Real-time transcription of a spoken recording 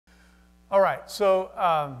All right, so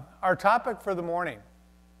our topic for the morning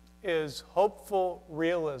is hopeful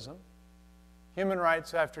realism, human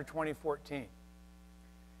rights after 2014.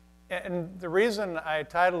 And the reason I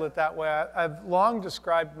titled it that way, I've long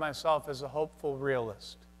described myself as a hopeful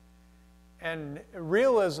realist. And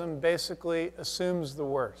realism basically assumes the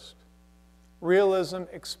worst. Realism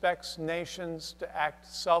expects nations to act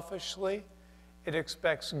selfishly. It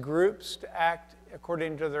expects groups to act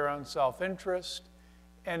according to their own self-interest.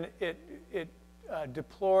 And it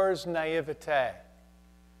deplores naivete.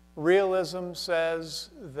 Realism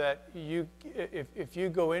says that if you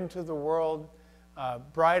go into the world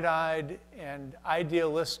bright-eyed and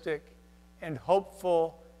idealistic and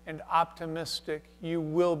hopeful and optimistic, you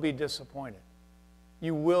will be disappointed.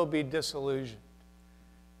 You will be disillusioned.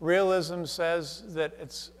 Realism says that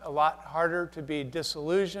it's a lot harder to be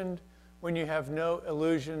disillusioned when you have no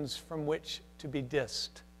illusions from which to be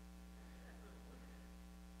dissed.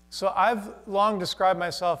 So I've long described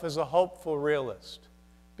myself as a hopeful realist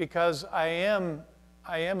because I am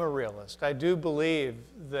a realist. I do believe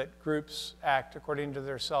that groups act according to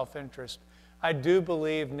their self-interest. I do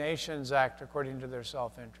believe nations act according to their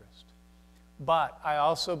self-interest. But I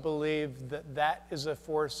also believe that that is a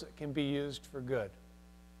force that can be used for good.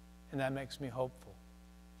 And that makes me hopeful.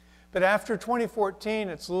 But after 2014,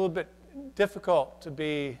 it's a little bit difficult to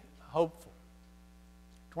be hopeful.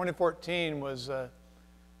 2014 was a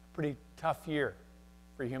pretty tough year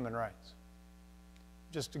for human rights.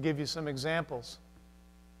 Just to give you some examples.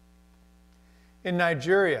 In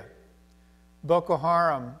Nigeria, Boko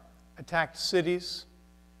Haram attacked cities,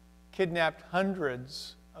 kidnapped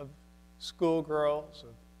hundreds of schoolgirls,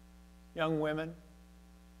 of young women,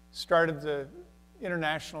 started the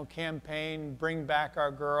international campaign, Bring Back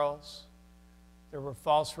Our Girls. There were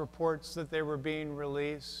false reports that they were being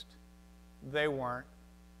released. They weren't.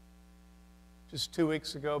 Just 2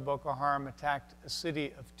 weeks ago, Boko Haram attacked a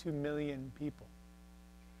city of 2 million people.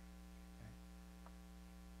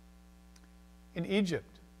 In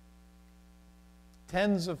Egypt,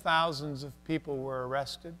 tens of thousands of people were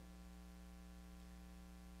arrested.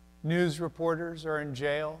 News reporters are in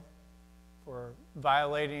jail for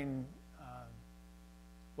violating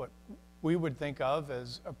what we would think of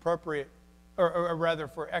as appropriate, or rather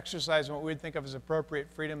for exercising what we would think of as appropriate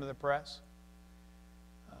freedom of the press.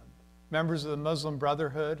 Members of the Muslim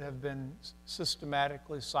Brotherhood have been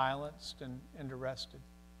systematically silenced and arrested.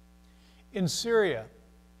 In Syria,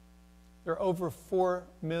 there are over 4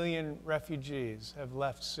 million refugees have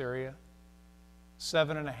left Syria.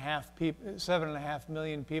 7.5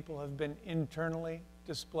 million people have been internally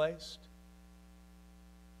displaced.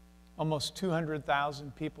 Almost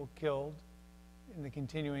 200,000 people killed in the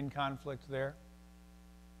continuing conflict there.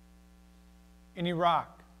 In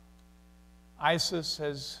Iraq, ISIS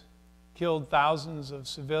has killed thousands of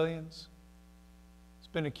civilians. It's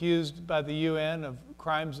been accused by the UN of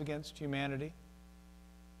crimes against humanity.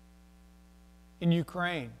 In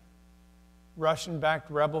Ukraine,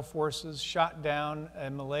 Russian-backed rebel forces shot down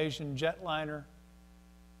a Malaysian jetliner,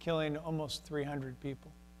 killing almost 300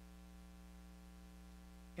 people.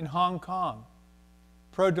 In Hong Kong,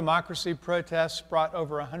 pro-democracy protests brought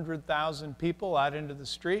over 100,000 people out into the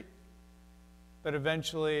street, but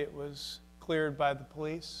eventually it was cleared by the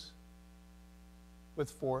police with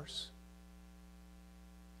force.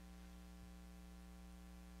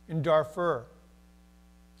 In Darfur,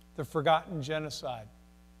 the forgotten genocide.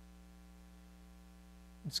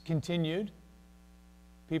 It's continued.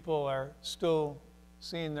 People are still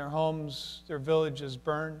seeing their homes, their villages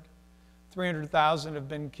burned. 300,000 have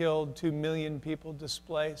been killed, 2 million people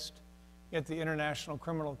displaced. Yet the International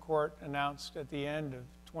Criminal Court announced at the end of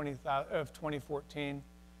 2014,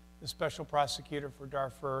 the special prosecutor for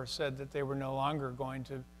Darfur said that they were no longer going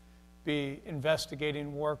to be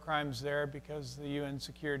investigating war crimes there because the UN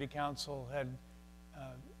Security Council had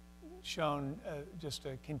shown just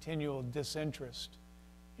a continual disinterest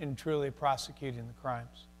in truly prosecuting the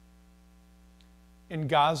crimes. In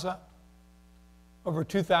Gaza, over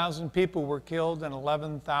 2,000 people were killed and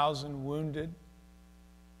 11,000 wounded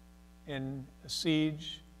in a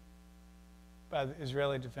siege by the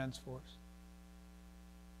Israeli Defense Force.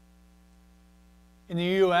 In the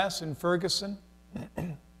U.S., in Ferguson,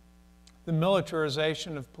 the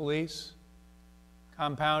militarization of police,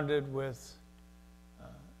 compounded with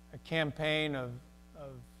a campaign of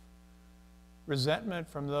resentment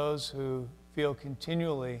from those who feel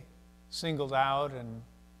continually singled out and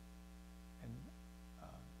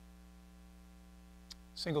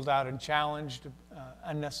challenged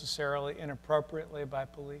unnecessarily, inappropriately by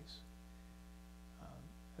police,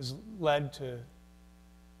 has led to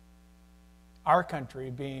our country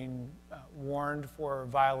being warned for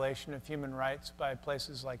violation of human rights by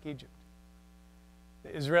places like Egypt.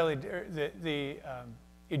 The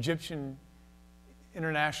Egyptian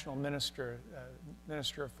international minister,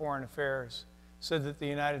 Minister of Foreign Affairs, said that the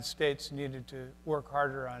United States needed to work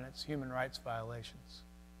harder on its human rights violations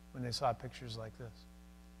when they saw pictures like this.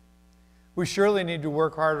 We surely need to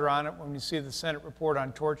work harder on it when we see the Senate report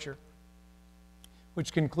on torture,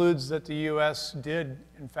 which concludes that the U.S. did,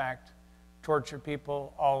 in fact, torture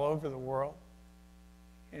people all over the world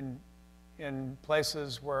in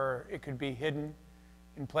places where it could be hidden,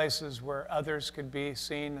 in places where others could be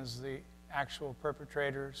seen as the actual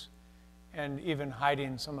perpetrators, and even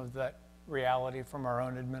hiding some of that reality from our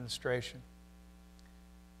own administration.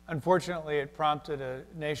 Unfortunately, it prompted a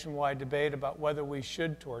nationwide debate about whether we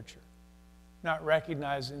should torture, not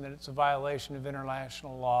recognizing that it's a violation of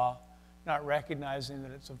international law, not recognizing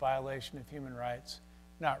that it's a violation of human rights,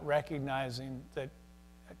 not recognizing that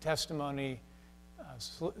testimony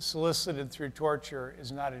solicited through torture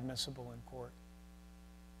is not admissible in court.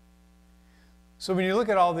 So when you look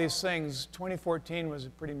at all these things, 2014 was a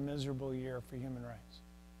pretty miserable year for human rights.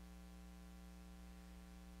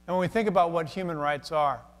 And when we think about what human rights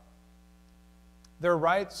are, they're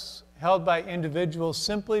rights held by individuals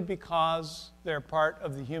simply because they're part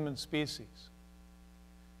of the human species.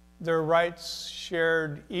 They're rights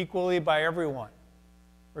shared equally by everyone,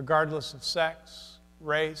 regardless of sex,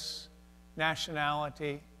 race,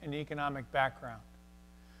 nationality, and economic background.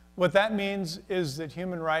 What that means is that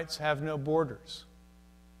human rights have no borders.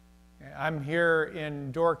 I'm here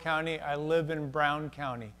in Door County. I live in Brown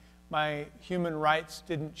County. My human rights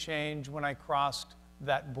didn't change when I crossed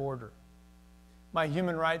that border. My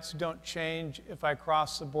human rights don't change if I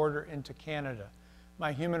cross the border into Canada.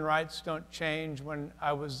 My human rights don't change when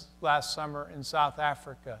I was last summer in South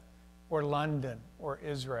Africa or London or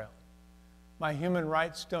Israel. My human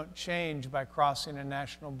rights don't change by crossing a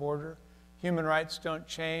national border. Human rights don't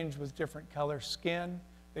change with different color skin.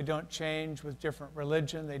 They don't change with different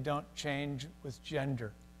religion. They don't change with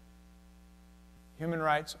gender. Human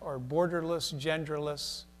rights are borderless,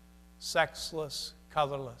 genderless, sexless,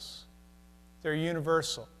 colorless. They're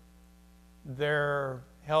universal. They're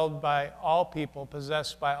held by all people,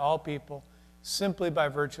 possessed by all people, simply by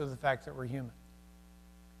virtue of the fact that we're human.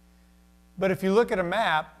 But if you look at a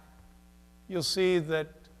map, you'll see that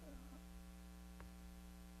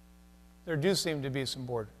there do seem to be some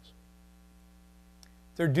borders.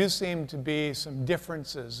 There do seem to be some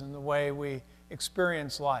differences in the way we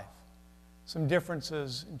experience life, some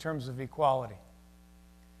differences in terms of equality.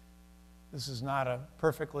 This is not a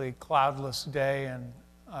perfectly cloudless day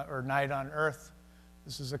or night on Earth.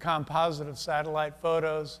 This is a composite of satellite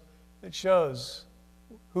photos that shows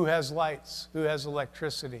who has lights, who has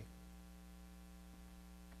electricity,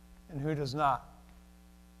 and who does not.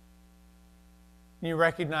 And you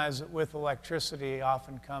recognize that with electricity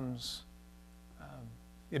often comes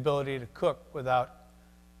the ability to cook without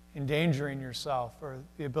endangering yourself, or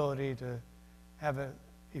the ability to have a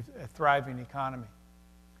thriving economy.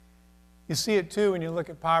 You see it too when you look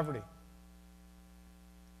at poverty.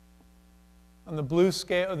 On the blue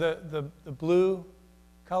scale, the blue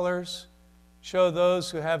colors show those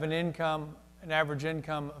who have an average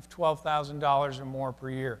income of $12,000 or more per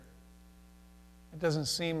year. It doesn't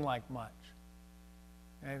seem like much.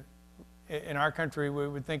 In our country, we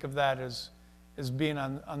would think of that as being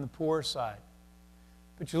on the poor side.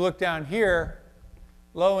 But you look down here,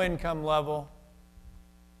 low income level,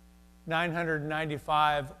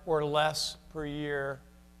 $995 or less per year,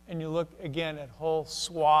 and you look again at whole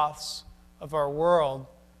swaths of our world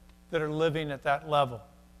that are living at that level.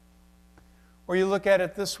 Or you look at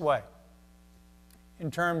it this way, in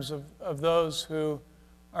terms of those who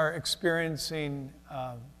are experiencing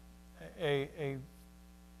a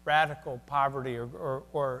radical poverty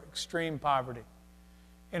or extreme poverty.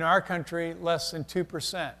 In our country, less than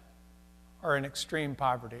 2% are in extreme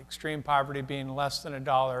poverty being less than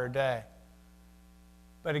 $1 a day.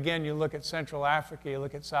 But again, you look at Central Africa, you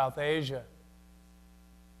look at South Asia,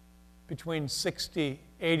 between 60,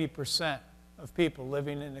 80% of people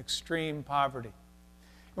living in extreme poverty.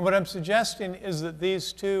 And what I'm suggesting is that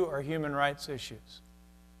these too are human rights issues.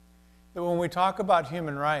 That when we talk about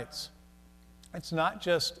human rights, it's not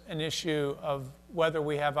just an issue of whether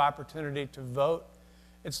we have opportunity to vote.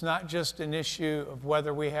 It's not just an issue of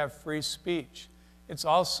whether we have free speech. It's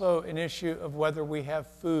also an issue of whether we have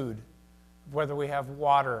food, of whether we have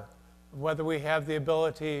water, of whether we have the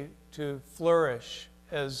ability to flourish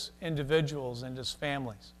as individuals and as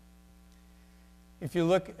families. If you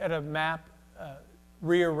look at a map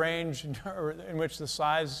rearranged in which the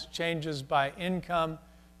size changes by income,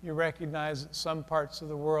 you recognize that some parts of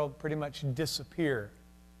the world pretty much disappear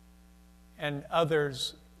and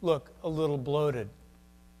others look a little bloated.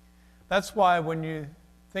 That's why when you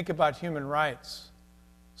think about human rights,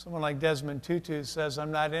 someone like Desmond Tutu says,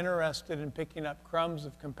 I'm not interested in picking up crumbs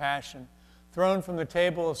of compassion thrown from the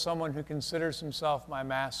table of someone who considers himself my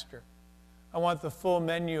master. I want the full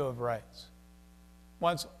menu of rights.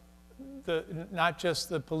 Wants not just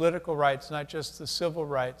the political rights, not just the civil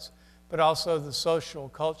rights, but also the social,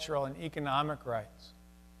 cultural, and economic rights.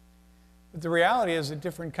 But the reality is that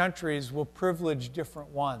different countries will privilege different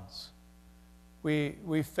ones.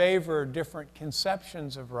 We favor different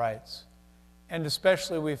conceptions of rights, and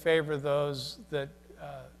especially we favor those that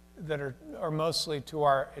are mostly to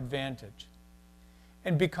our advantage.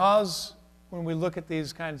 And because when we look at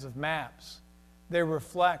these kinds of maps, they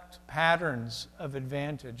reflect patterns of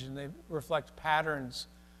advantage and they reflect patterns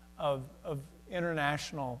of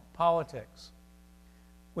international politics.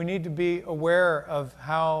 We need to be aware of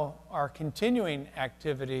how our continuing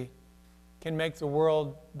activity can make the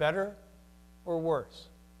world better or worse.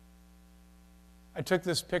 I took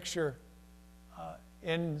this picture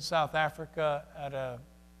in South Africa at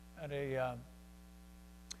a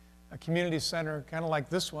community center, kind of like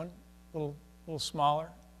this one, a little smaller,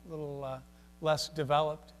 a little less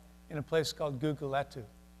developed, in a place called Guguletu.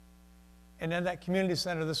 And in that community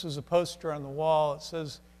center, this was a poster on the wall. It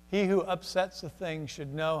says, "He who upsets a thing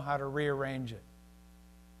should know how to rearrange it."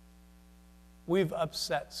 We've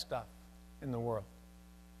upset stuff in the world.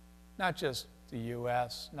 Not just the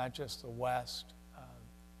U.S., not just the West,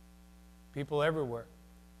 people everywhere.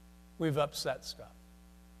 We've upset stuff.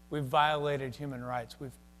 We've violated human rights.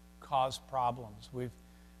 We've caused problems. We've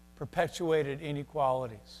perpetuated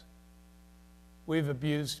inequalities. We've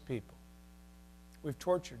abused people. We've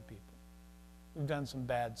tortured people. We've done some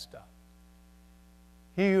bad stuff.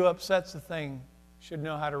 He who upsets a thing should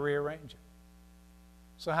know how to rearrange it.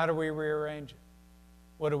 So how do we rearrange it?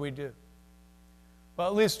 What do we do? Well,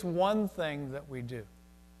 at least one thing that we do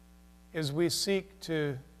is we seek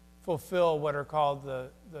to fulfill what are called the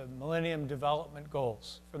Millennium Development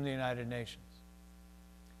Goals from the United Nations.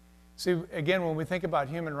 See, again, when we think about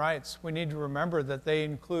human rights, we need to remember that they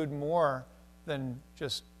include more than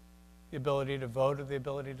just the ability to vote or the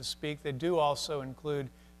ability to speak. They do also include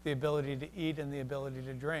the ability to eat and the ability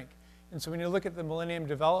to drink. And so when you look at the Millennium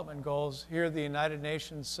Development Goals, here the United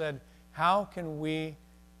Nations said, how can we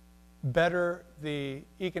better the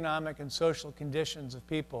economic and social conditions of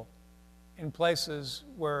people in places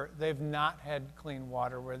where they've not had clean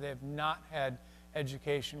water, where they've not had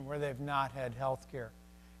education, where they've not had health care.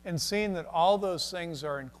 And seeing that all those things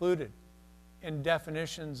are included in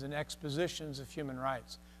definitions and expositions of human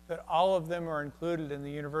rights, that all of them are included in the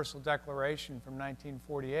Universal Declaration from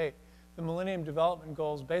 1948, the Millennium Development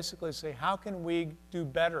Goals basically say, how can we do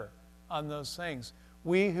better on those things?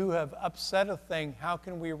 We who have upset a thing, how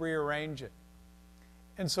can we rearrange it?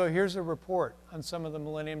 And so here's a report on some of the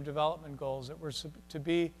Millennium Development Goals that were to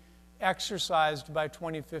be exercised by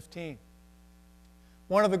 2015.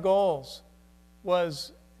 One of the goals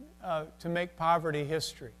was to make poverty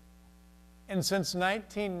history. And since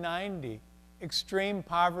 1990, extreme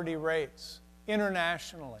poverty rates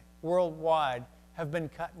internationally, worldwide, have been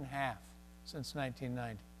cut in half since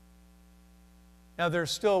 1990. Now,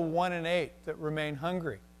 there's still 1 in 8 that remain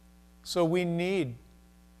hungry. So we need,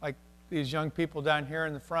 like these young people down here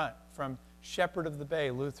in the front from Shepherd of the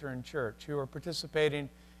Bay Lutheran Church, who are participating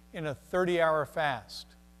in a 30-hour fast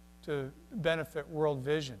to benefit World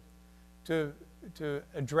Vision, to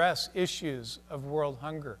address issues of world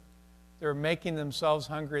hunger. They're making themselves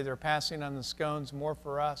hungry. They're passing on the scones, more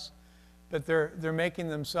for us. But they're making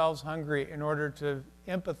themselves hungry in order to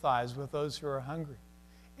empathize with those who are hungry.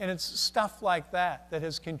 And it's stuff like that that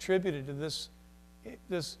has contributed to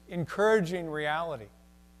this encouraging reality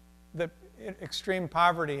that extreme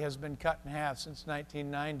poverty has been cut in half since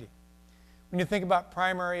 1990. When you think about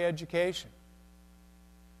primary education,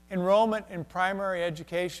 enrollment in primary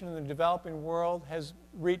education in the developing world has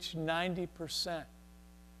reached 90%.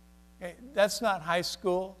 That's not high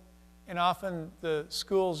school, and often the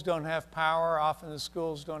schools don't have power. Often the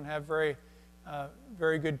schools don't have very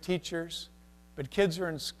good teachers. But kids are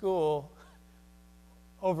in school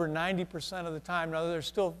over 90% of the time. Now, there's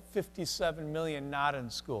still 57 million not in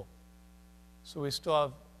school. So we still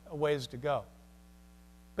have a ways to go.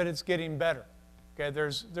 But it's getting better. Okay,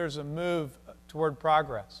 there's a move toward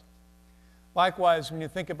progress. Likewise, when you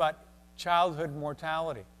think about childhood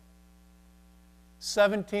mortality,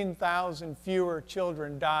 17,000 fewer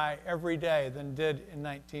children die every day than did in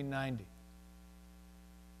 1990.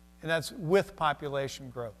 And that's with population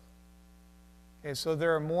growth. Okay, so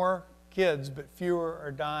there are more kids, but fewer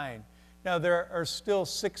are dying. Now, there are still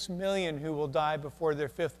 6 million who will die before their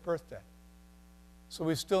 5th birthday. So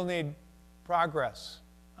we still need progress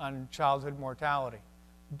on childhood mortality.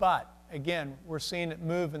 But, again, we're seeing it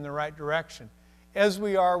move in the right direction, as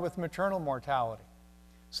we are with maternal mortality.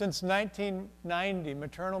 Since 1990,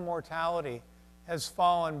 maternal mortality has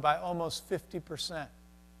fallen by almost 50%.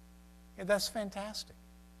 Yeah, that's fantastic.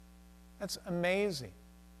 That's amazing.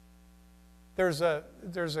 There's a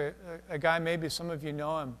guy, maybe some of you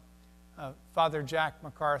know him, Father Jack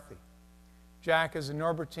McCarthy. Jack is a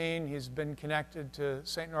Norbertine. He's been connected to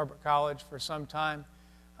St. Norbert College for some time.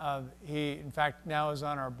 He, in fact, now is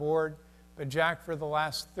on our board. But Jack, for the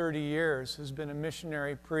last 30 years, has been a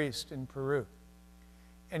missionary priest in Peru.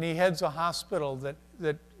 And he heads a hospital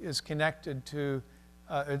that is connected to,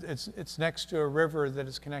 it's next to a river that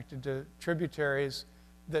is connected to tributaries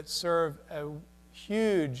that serve a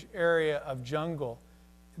huge area of jungle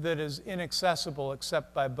that is inaccessible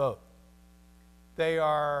except by boat. They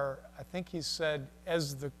are, I think he said,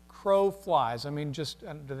 as the crow flies, I mean, just,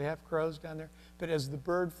 do they have crows down there? But as the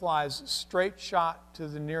bird flies, straight shot to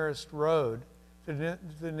the nearest road, to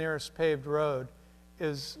the nearest paved road,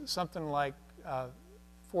 is something like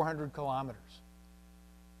 400 kilometers.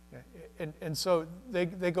 And so they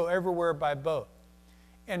go everywhere by boat.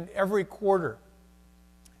 And every quarter,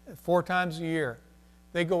 4 times a year,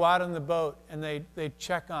 they go out on the boat and they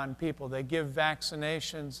check on people. They give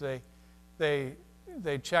vaccinations.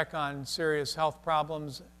 They check on serious health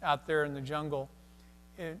problems out there in the jungle.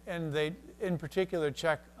 And they, in particular,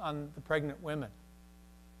 check on the pregnant women.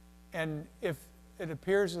 And if it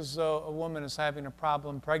appears as though a woman is having a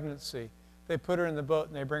problem pregnancy, they put her in the boat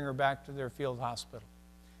and they bring her back to their field hospital.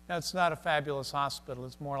 Now, it's not a fabulous hospital.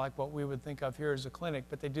 It's more like what we would think of here as a clinic,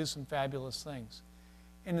 but they do some fabulous things.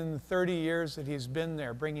 And in the 30 years that he's been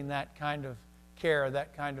there, bringing that kind of care,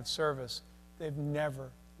 that kind of service, they've never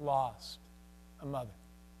lost a mother.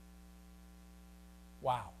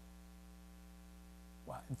 Wow.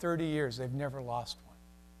 Wow. In 30 years, they've never lost one.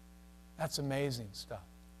 That's amazing stuff.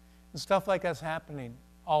 And stuff like that's happening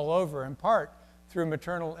all over, in part through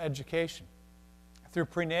maternal education, through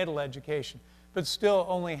prenatal education. But still,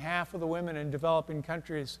 only half of the women in developing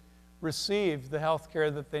countries receive the health care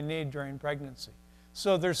that they need during pregnancy.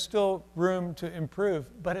 So there's still room to improve,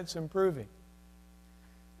 but it's improving.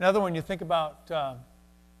 Another one, you think about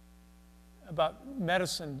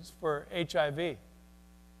medicines for HIV.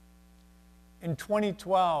 In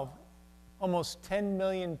 2012, almost 10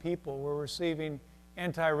 million people were receiving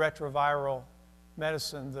antiretroviral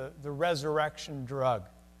medicine, the resurrection drug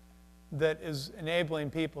that is enabling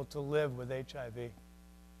people to live with HIV.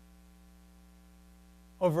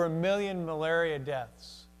 Over 1 million malaria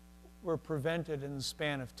deaths were prevented in the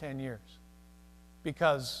span of 10 years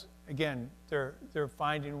because, again, they're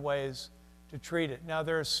finding ways to treat it. Now,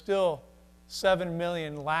 there are still 7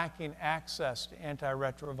 million lacking access to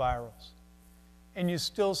antiretrovirals. And you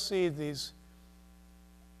still see these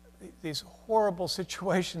horrible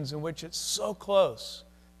situations in which it's so close,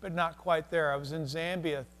 but not quite there. I was in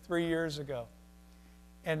Zambia 3 years ago,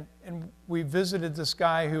 and we visited this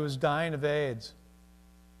guy who was dying of AIDS.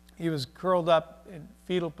 He was curled up in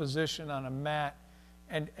fetal position on a mat,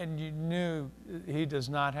 and you knew he does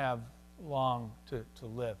not have long to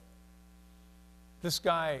live. This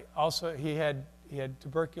guy also, he had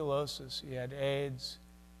tuberculosis, he had AIDS,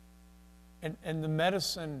 and the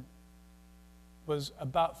medicine was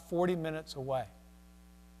about 40 minutes away.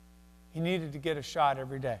 He needed to get a shot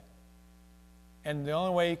every day. And the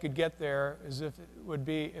only way he could get there is if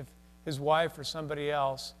his wife or somebody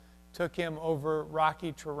else took him over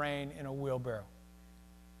rocky terrain in a wheelbarrow.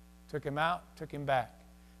 Took him out, took him back.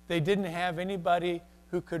 They didn't have anybody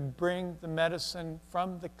who could bring the medicine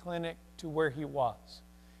from the clinic to where he was.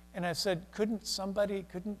 And I said, couldn't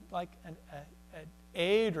like an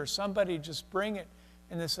aide or somebody just bring it?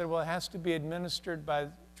 And they said, well, it has to be administered by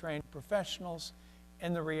trained professionals.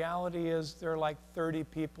 And the reality is there are like 30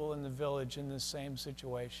 people in the village in the same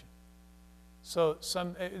situation. So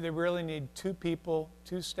they really need 2 people,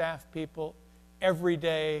 2 staff people every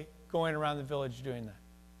day going around the village doing that.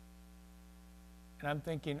 And I'm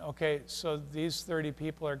thinking, okay, so these 30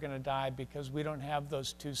 people are going to die because we don't have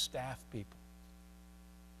those 2 staff people.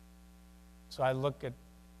 So I look at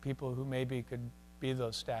people who maybe could be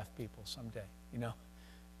those staff people someday, you know.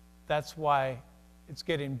 That's why it's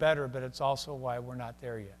getting better, but it's also why we're not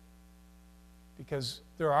there yet. Because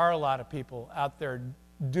there are a lot of people out there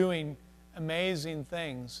doing amazing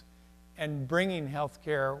things and bringing health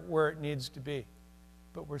care where it needs to be,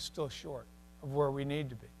 but we're still short of where we need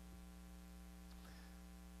to be.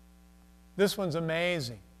 This one's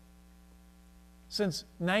amazing. Since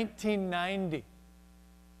 1990,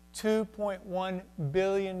 2.1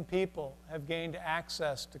 billion people have gained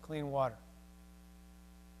access to clean water.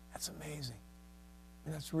 That's amazing. I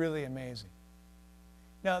mean, that's really amazing.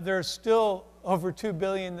 Now, there are still over 2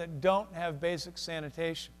 billion that don't have basic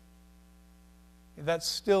sanitation. That's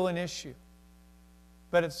still an issue.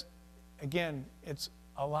 But it's, again, it's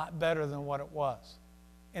a lot better than what it was.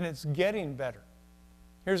 And it's getting better.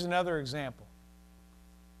 Here's another example.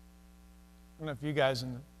 I don't know if you guys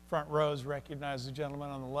in the front rows recognize the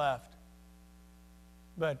gentleman on the left,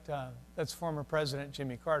 but that's former President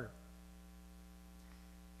Jimmy Carter.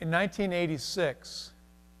 In 1986,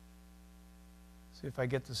 see if I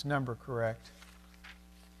get this number correct.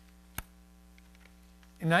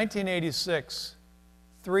 In 1986,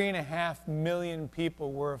 3.5 million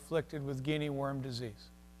people were afflicted with guinea worm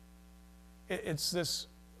disease. It's this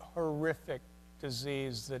horrific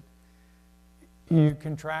disease that you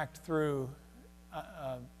contract through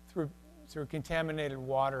contaminated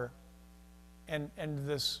water, and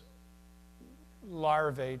this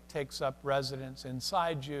larvae takes up residence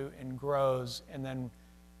inside you and grows and then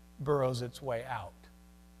burrows its way out.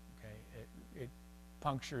 Okay? It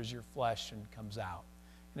punctures your flesh and comes out.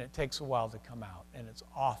 And it takes a while to come out, and it's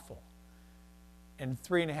awful. And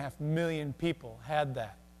 3.5 million people had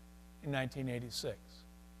that in 1986.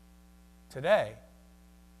 Today,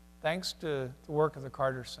 thanks to the work of the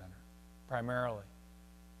Carter Center, primarily,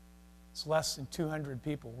 it's less than 200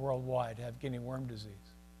 people worldwide have guinea worm disease.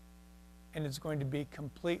 And it's going to be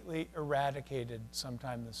completely eradicated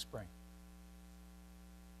sometime this spring.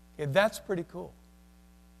 Okay, that's pretty cool.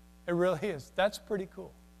 It really is. That's pretty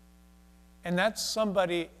cool. And that's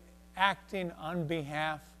somebody acting on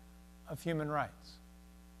behalf of human rights.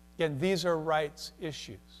 Again, these are rights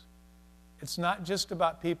issues. It's not just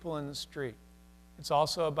about people in the street. It's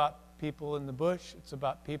also about people in the bush. It's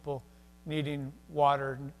about people needing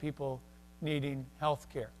water, people needing health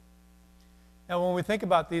care. Now, when we think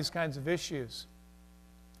about these kinds of issues,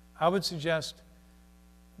 I would suggest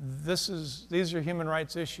these are human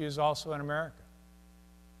rights issues also in America.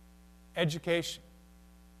 Education,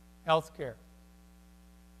 healthcare,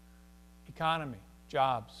 economy,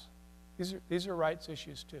 jobs. These are rights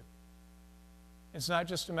issues too. It's not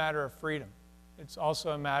just a matter of freedom. It's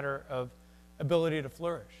also a matter of ability to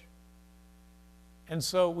flourish. And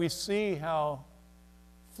so we see how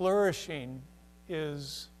flourishing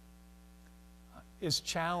is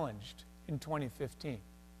challenged in 2015.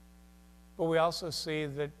 But we also see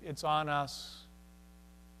that it's on us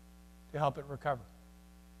to help it recover.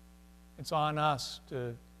 It's on us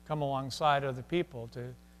to come alongside other people,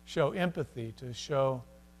 to show empathy, to show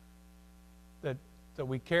that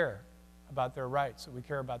we care about their rights, that we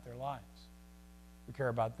care about their lives, we care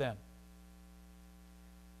about them.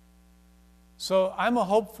 So I'm a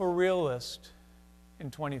hopeful realist in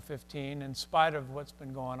 2015, in spite of what's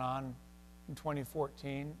been going on in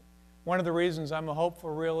 2014. One of the reasons I'm a hopeful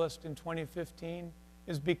realist in 2015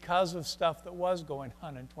 is because of stuff that was going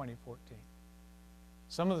on in 2014.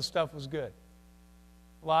 Some of the stuff was good.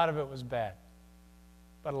 A lot of it was bad,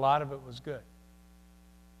 but a lot of it was good.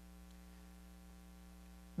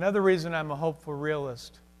 Another reason I'm a hopeful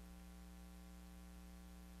realist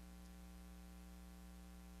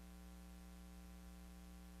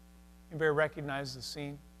anybody recognize the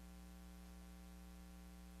scene?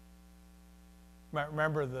 You might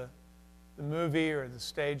remember the movie or the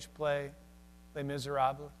stage play, Les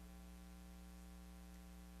Miserables.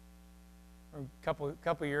 A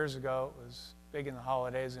couple years ago, it was big in the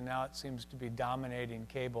holidays, and now it seems to be dominating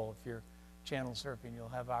cable. If you're channel surfing, you'll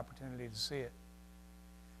have opportunity to see it.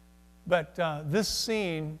 But this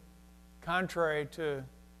scene, contrary to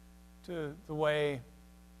the way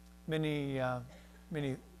many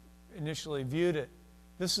initially viewed it,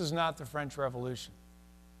 this is not the French Revolution.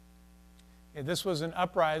 This was an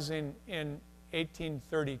uprising in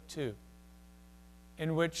 1832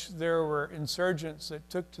 in which there were insurgents that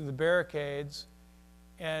took to the barricades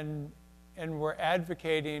and were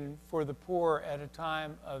advocating for the poor at a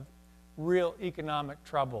time of real economic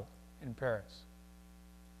trouble in Paris.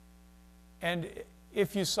 And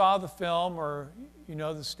if you saw the film or you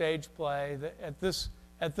know the stage play, at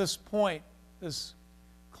this point, this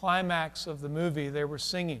climax of the movie, they were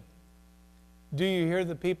singing. Do you hear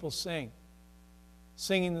the people sing?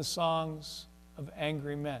 Singing the songs of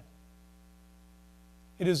angry men.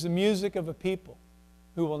 It is the music of a people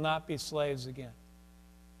who will not be slaves again.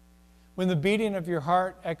 When the beating of your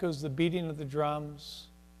heart echoes the beating of the drums,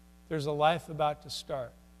 there's a life about to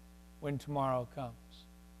start when tomorrow comes.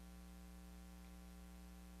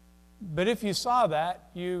 But if you saw that,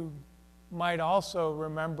 you might also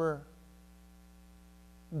remember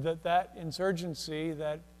that insurgency,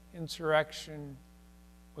 that insurrection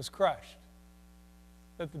was crushed,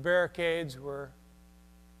 that the barricades were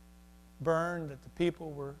burned, that the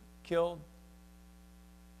people were killed.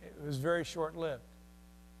 It was very short-lived.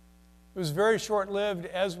 It was very short-lived,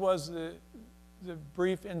 as was the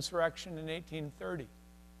brief insurrection in 1830,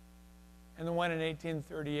 and the one in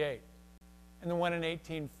 1838, and the one in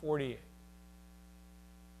 1848.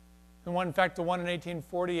 In fact, the one in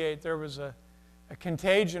 1848, there was a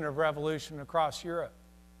contagion of revolution across Europe.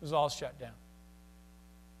 It was all shut down.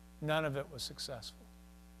 None of it was successful.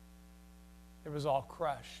 It was all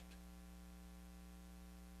crushed.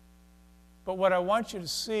 But what I want you to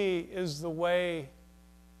see is the way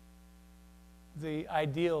the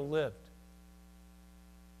ideal lived,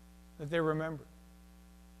 that they remembered.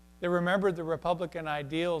 They remembered the Republican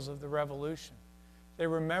ideals of the revolution. They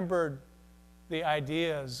remembered the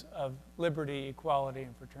ideas of liberty, equality,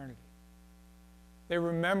 and fraternity. They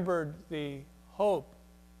remembered the hope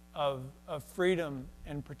of freedom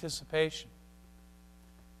and participation.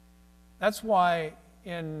 That's why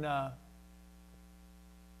in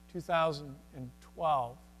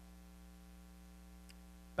 2012,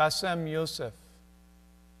 Bassem Youssef,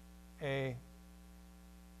 an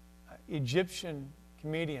Egyptian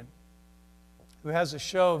comedian who has a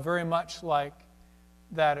show very much like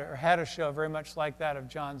that, or had a show very much like that of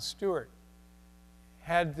Jon Stewart,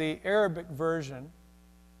 had the Arabic version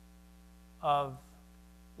of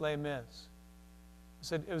Les Mis. I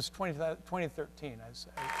said it was 2013. I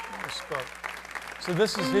spoke. So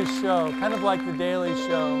this is his show, kind of like The Daily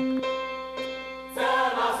Show.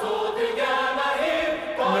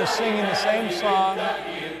 And they're singing the same song,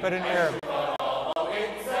 but in Arabic.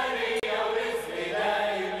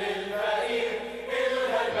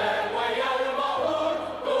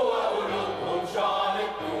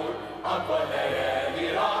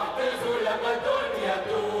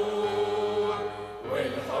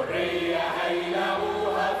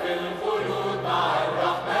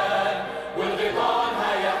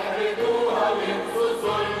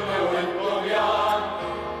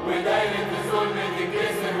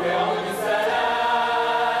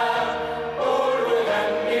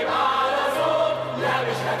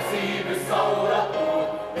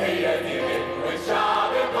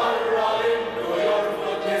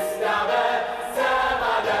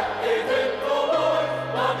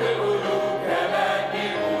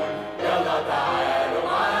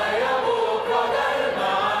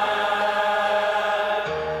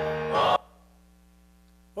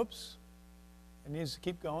 Whoops. It needs to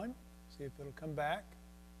keep going. See if it'll come back.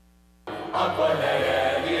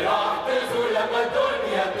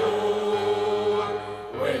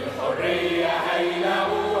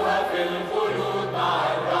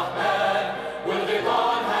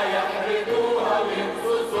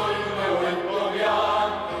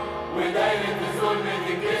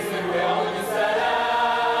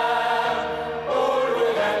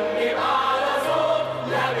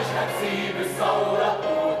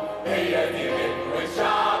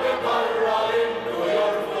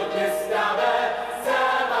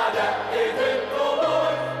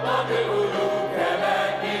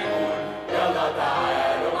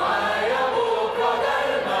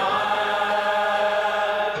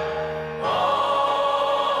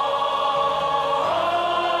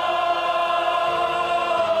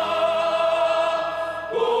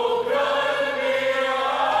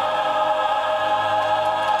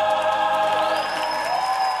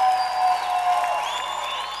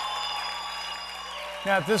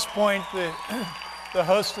 Now, at this point, the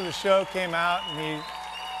host of the show came out, and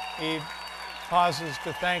he pauses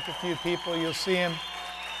to thank a few people. You'll see him.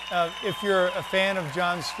 If you're a fan of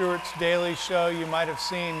Jon Stewart's Daily Show, you might have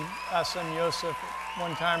seen Bassem Youssef at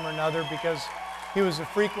one time or another, because he was a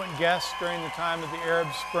frequent guest during the time of the Arab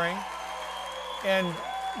Spring. And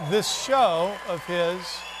this show of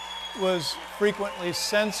his was frequently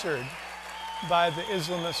censored by the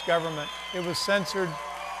Islamist government. It was censored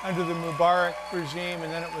under the Mubarak regime,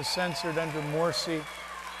 and then it was censored under Morsi.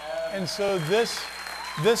 And so this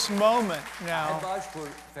moment now,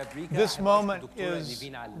 this moment is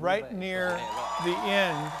right near the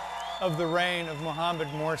end of the reign of Mohammed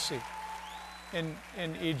Morsi in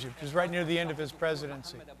Egypt. It's right near the end of his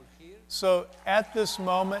presidency. So at this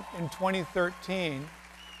moment in 2013,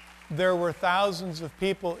 there were thousands of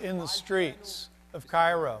people in the streets of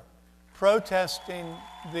Cairo protesting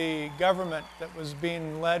the government that was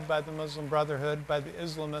being led by the Muslim Brotherhood, by the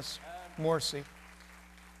Islamist Morsi.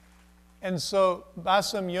 And so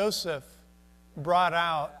Bassem Youssef brought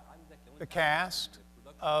out the cast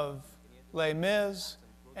of Les Mis,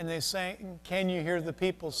 and they sang, "Can You Hear the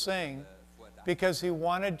People Sing?" because he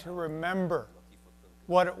wanted to remember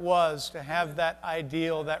what it was to have that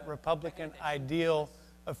ideal, that Republican ideal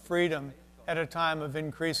of freedom at a time of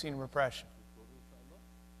increasing repression.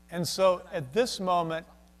 And so at this moment,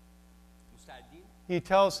 he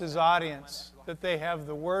tells his audience that they have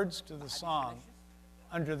the words to the song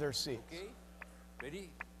under their seats. Ready?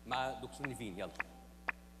 مع دكتور نيفين يلا.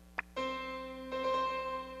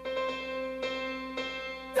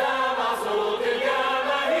 سامع صوت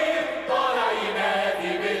الجماهير طالع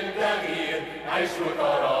ينادي بالتغيير عيش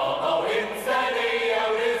وكرامة وإنسانية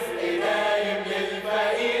ورزق دايم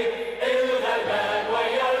للفقير الغلبان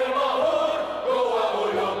ويا المقهور جوا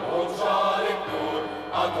قلوبهم شارك نور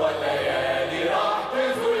أطول ليالي راح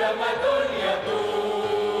تزول لما الدنيا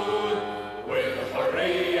تدور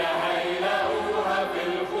والحرية هيلاقوها في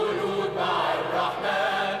الخلود مع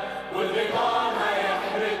الرحمن والغيطان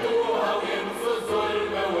هيحرقوها وينسوا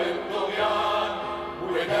الظلم والطغيان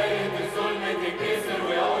وبداية الظلم تتكسر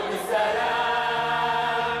ويعود السلام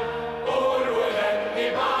قول وغني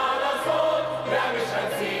بأعلى صوت لا مش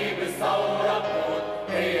هنسيب الثورة تموت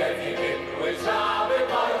هي دي فكر والشعب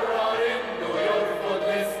قرر إنه يرفض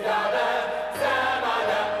الاستعباد سامع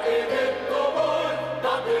دقة الطبول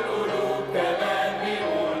ضد القلوب كمان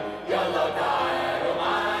بيقول يلا تعالوا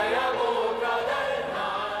معايا بكرة ده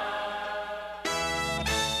الميعاد.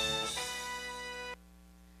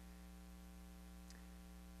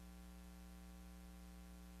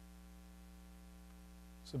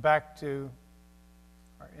 So back to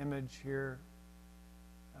our image here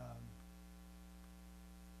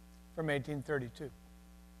from 1832.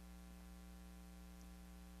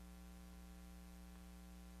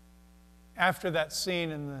 After that scene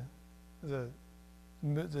in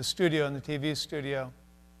the studio, in the TV studio,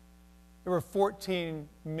 there were 14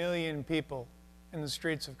 million people in the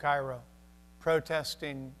streets of Cairo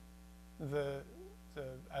protesting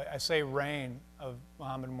I say reign of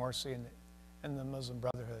Mohammed Morsi and the Muslim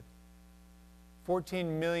Brotherhood.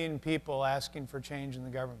 14 million people asking for change in the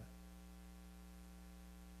government.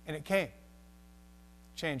 And it came.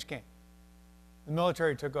 Change came. The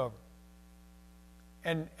military took over.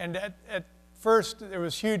 And at first, there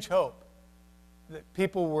was huge hope that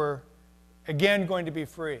people were again going to be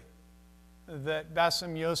free, that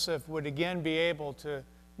Bassem Youssef would again be able to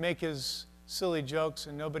make his silly jokes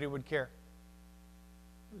and nobody would care.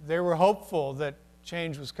 They were hopeful that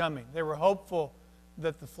change was coming. They were hopeful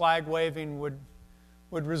that the flag waving would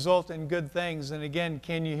result in good things. And again,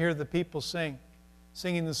 can you hear the people singing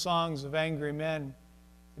the songs of angry men,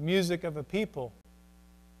 the music of a people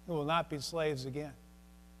who will not be slaves again.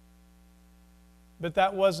 But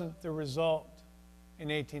that wasn't the result in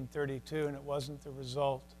 1832, and it wasn't the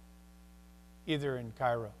result either in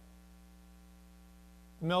Cairo.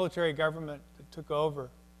 The military government that took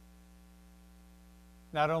over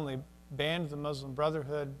not only banned the Muslim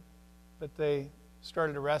Brotherhood, but they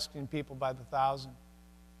started arresting people by the thousand.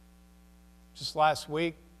 Just last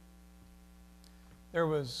week, there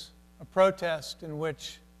was a protest in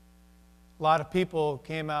which a lot of people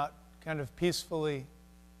came out kind of peacefully,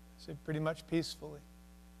 I say pretty much peacefully,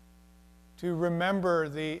 to remember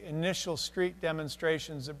the initial street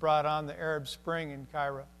demonstrations that brought on the Arab Spring in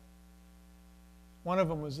Cairo. One of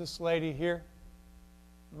them was this lady here,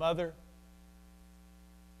 mother,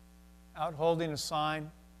 out holding a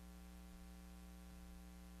sign.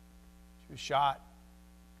 She was shot.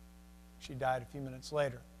 She died a few minutes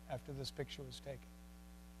later after this picture was taken.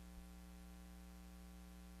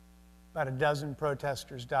 About a dozen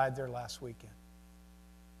protesters died there last weekend.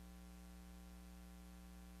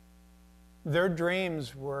 Their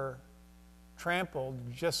dreams were trampled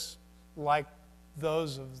just like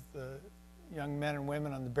those of the young men and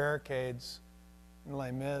women on the barricades in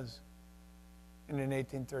Les Mis and in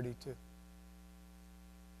 1832.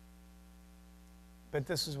 But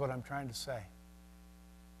this is what I'm trying to say.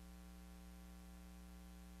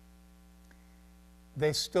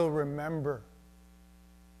 They still remember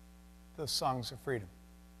those songs of freedom.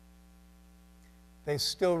 They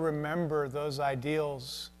still remember those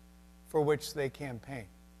ideals for which they campaign.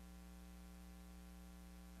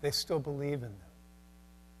 They still believe in them.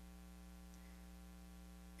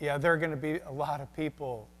 Yeah, there are going to be a lot of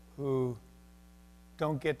people who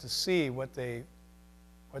don't get to see what they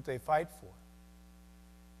fight for.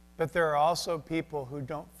 But there are also people who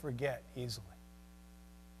don't forget easily.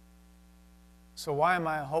 So why am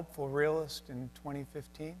I a hopeful realist in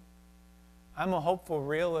 2015? I'm a hopeful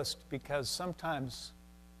realist because sometimes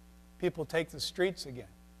people take the streets again.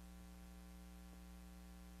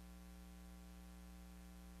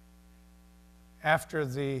 After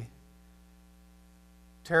the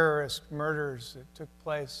terrorist murders that took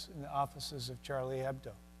place in the offices of Charlie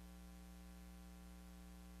Hebdo,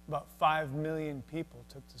 About 5 million people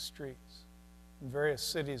took the streets in various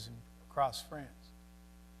cities across France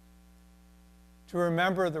to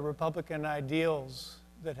remember the Republican ideals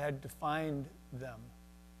that had defined them.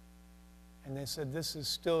 And they said, this is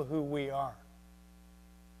still who we are.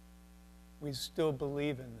 We still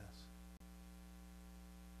believe in this.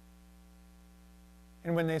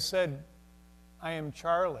 And when they said, I am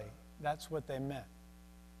Charlie, that's what they meant.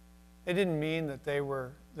 They didn't mean that they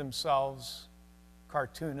were themselves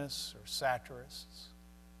cartoonists or satirists.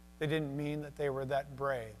 They didn't mean that they were that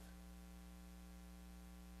brave.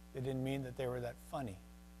 They didn't mean that they were that funny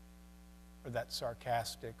or that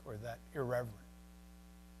sarcastic or that irreverent.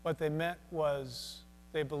 What they meant was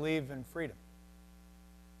they believe in freedom.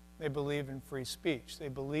 They believe in free speech. They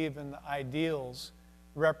believe in the ideals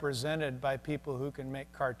represented by people who can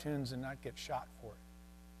make cartoons and not get shot for it.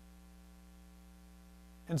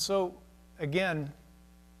 And so, again,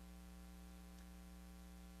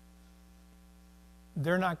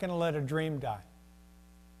 they're not going to let a dream die.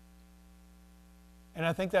 And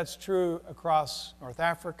I think that's true across North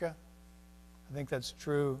Africa. I think that's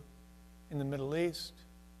true in the Middle East.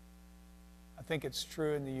 I think it's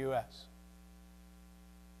true in the U.S.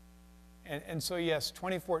 And so, yes,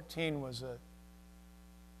 2014 was a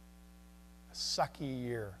sucky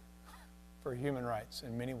year for human rights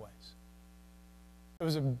in many ways. It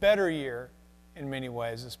was a better year in many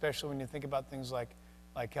ways, especially when you think about things like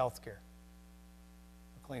health care,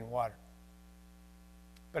 clean water.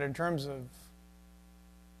 But in terms of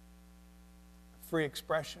free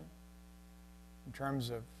expression, in terms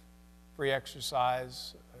of free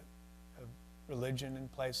exercise of religion in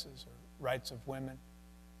places, or rights of women,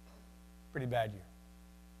 pretty bad year.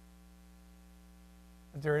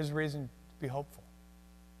 But there is reason to be hopeful.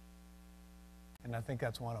 And I think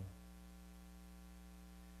that's one of them.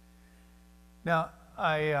 Now,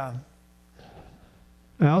 I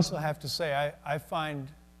also have to say, I find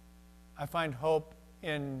hope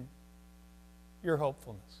in your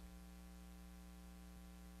hopefulness.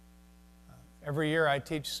 Every year I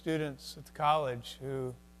teach students at the college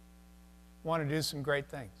who want to do some great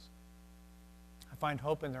things. I find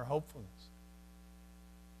hope in their hopefulness.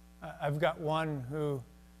 I've got one who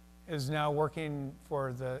is now working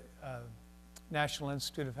for the National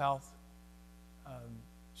Institute of Health.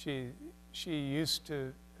 She used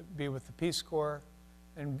to be with the Peace Corps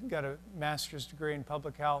and got a master's degree in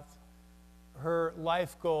public health. Her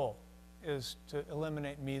life goal is to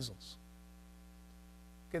eliminate measles.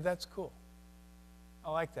 Okay, that's cool.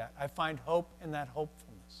 I like that. I find hope in that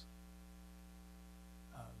hopefulness.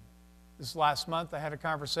 This last month, I had a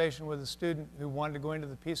conversation with a student who wanted to go into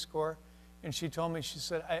the Peace Corps, and she told me, she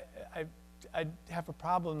said, I have a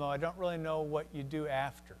problem, though. I don't really know what you do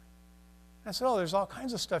after. And I said, oh, there's all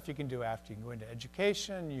kinds of stuff you can do after. You can go into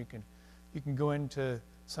education. You can go into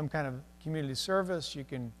some kind of community service. You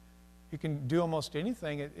can do almost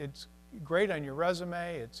anything. It's great on your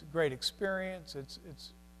resume. It's a great experience.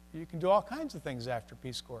 You can do all kinds of things after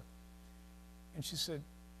Peace Corps. And she said,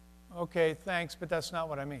 okay, thanks, but that's not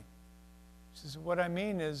what I mean. She said, what I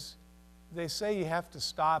mean is they say you have to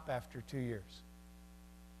stop after 2 years.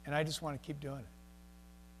 And I just want to keep doing it.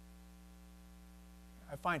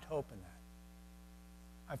 I find hope in that.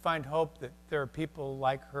 I find hope that there are people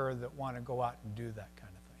like her that want to go out and do that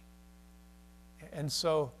kind of thing. And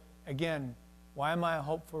so, again, why am I a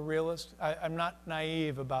hopeful realist? I'm not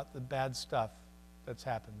naive about the bad stuff that's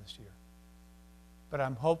happened this year. But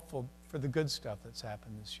I'm hopeful for the good stuff that's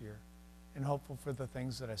happened this year and hopeful for the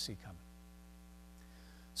things that I see coming.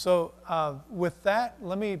 So with that,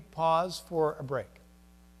 let me pause for a break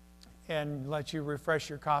and let you refresh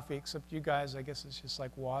your coffee, except you guys, I guess it's just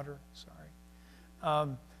like water,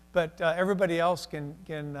 sorry. But everybody else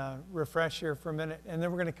can refresh here for a minute, and then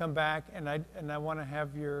we're going to come back, and I want to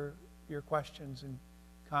have your questions and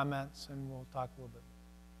comments, and we'll talk a little bit.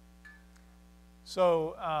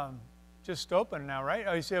 So just open now, right?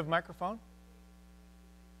 Oh, you see I have a microphone?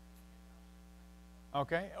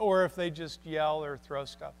 Okay, or if they just yell or throw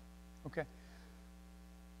stuff. Okay.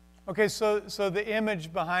 Okay, so the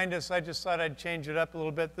image behind us, I just thought I'd change it up a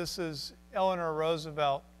little bit. This is Eleanor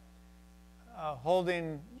Roosevelt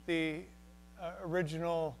holding the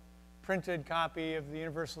original printed copy of the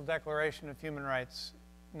Universal Declaration of Human Rights,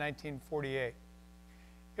 1948.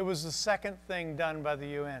 It was the second thing done by the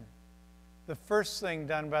UN. The first thing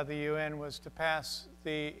done by the UN was to pass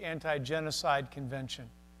the Anti-Genocide Convention.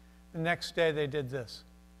 The next day they did this,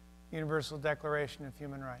 Universal Declaration of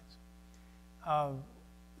Human Rights.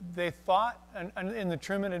 They thought, in the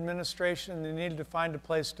Truman administration, they needed to find a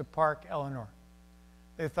place to park Eleanor.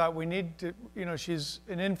 They thought we need to, she's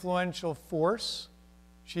an influential force.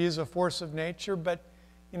 She is a force of nature, but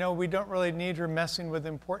you know, we don't really need her messing with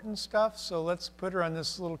important stuff, so let's put her on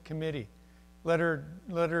this little committee. Let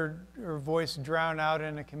her voice drown out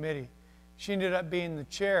in a committee. She ended up being the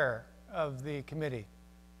chair of the committee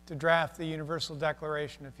to draft the Universal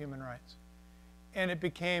Declaration of Human Rights. And it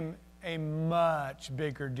became a much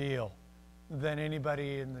bigger deal than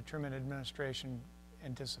anybody in the Truman administration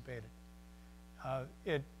anticipated.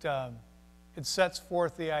 It sets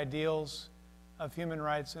forth the ideals of human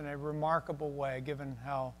rights in a remarkable way, given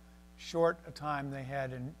how short a time they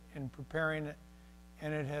had in preparing it,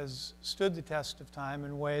 and it has stood the test of time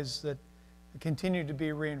in ways that continue to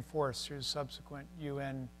be reinforced through subsequent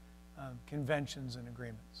UN conventions and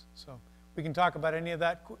agreements. So we can talk about any of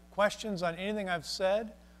that. Questions on anything I've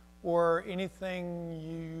said or anything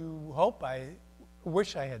you hope I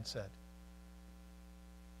wish I had said?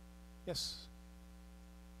 Yes?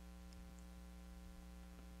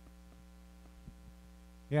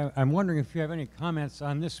 Yeah, I'm wondering if you have any comments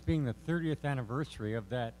on this being the 30th anniversary of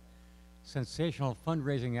that sensational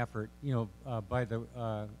fundraising effort, you know, by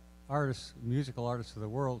the artists, musical artists of the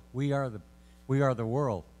world. We are the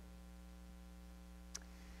world.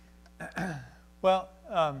 Well,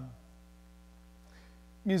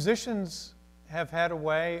 musicians have had a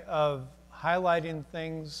way of highlighting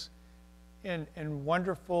things in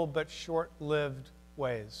wonderful but short-lived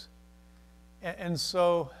ways. And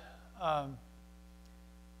so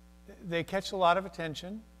they catch a lot of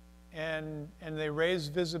attention, and they raise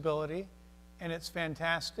visibility, and it's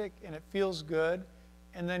fantastic, and it feels good.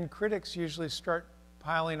 And then critics usually start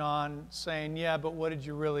piling on, saying, yeah, but what did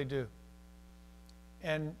you really do?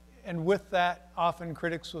 And with that, often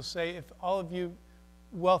critics will say, if all of you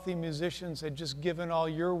wealthy musicians had just given all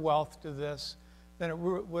your wealth to this, then it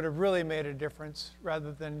would have really made a difference,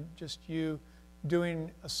 rather than just you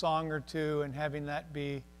doing a song or two and having that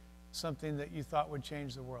be something that you thought would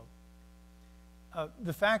change the world.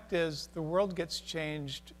 The fact is, the world gets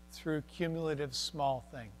changed through cumulative small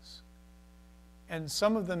things. And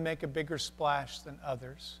some of them make a bigger splash than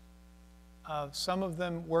others. Some of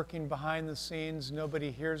them working behind the scenes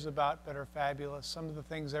nobody hears about but are fabulous. Some of the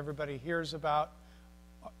things everybody hears about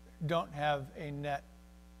don't have a net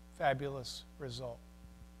fabulous result.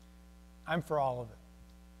 I'm for all of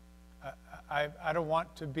it. I don't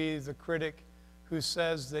want to be the critic who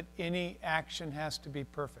says that any action has to be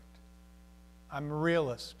perfect. I'm a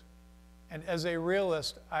realist. And as a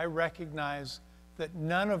realist, I recognize that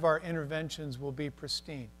none of our interventions will be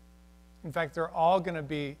pristine. In fact, they're all going to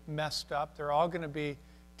be messed up. They're all going to be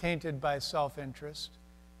tainted by self-interest.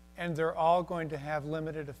 And they're all going to have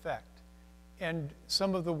limited effect. And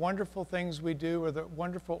some of the wonderful things we do or the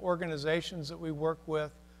wonderful organizations that we work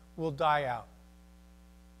with will die out.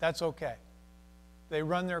 That's okay. They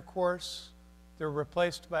run their course. They're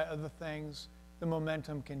replaced by other things. The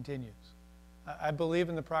momentum continues. I believe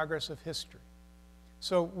in the progress of history.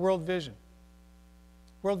 So World Vision.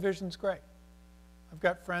 World Vision's great. I've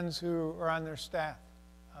got friends who are on their staff.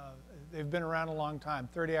 They've been around a long time.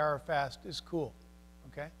 30-hour fast is cool,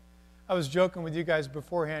 okay? I was joking with you guys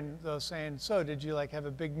beforehand, though, saying, so did you have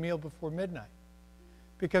a big meal before midnight?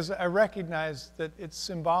 Because I recognize that it's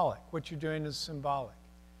symbolic. What you're doing is symbolic.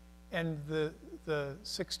 And the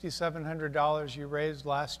 $6,700 you raised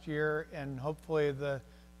last year, and hopefully the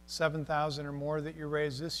 $7,000 or more that you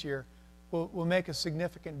raise this year will make a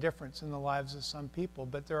significant difference in the lives of some people,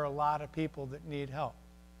 but there are a lot of people that need help.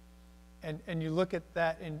 And you look at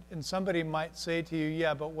that, and somebody might say to you,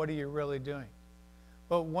 yeah, but what are you really doing?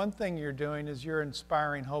 Well, one thing you're doing is you're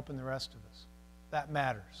inspiring hope in the rest of us. That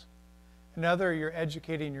matters. Another, you're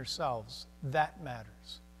educating yourselves. That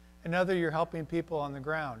matters. Another, you're helping people on the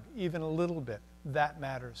ground, even a little bit. That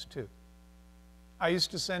matters too. I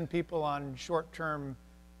used to send people on short-term,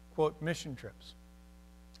 quote, mission trips.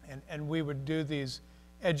 And we would do these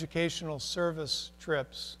educational service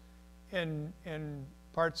trips in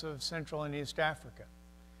parts of Central and East Africa.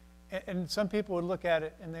 And some people would look at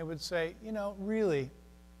it and they would say, you know, really,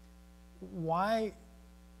 why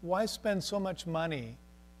spend so much money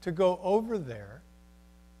to go over there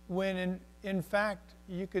when in fact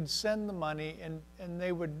you could send the money and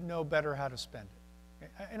they would know better how to spend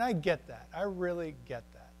it? And I get that. I really get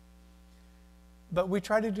that. But we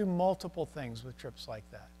try to do multiple things with trips like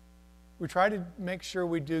that. We try to make sure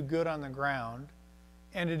we do good on the ground,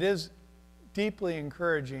 and it is deeply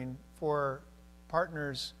encouraging for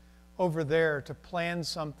partners over there to plan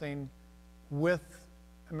something with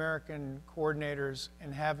American coordinators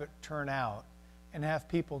and have it turn out and have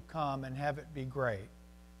people come and have it be great.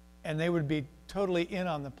 And they would be totally in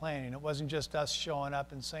on the planning. It wasn't just us showing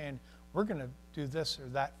up and saying, we're going to do this or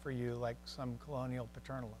that for you like some colonial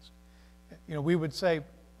paternalist. You know, we would say,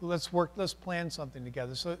 let's plan something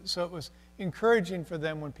together. So it was encouraging for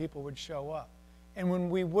them when people would show up. And when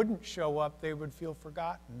we wouldn't show up, they would feel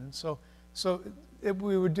forgotten. And so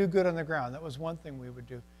we would do good on the ground. That was one thing we would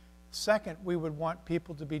do. Second, we would want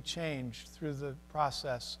people to be changed through the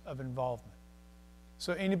process of involvement.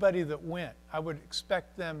 So anybody that went, I would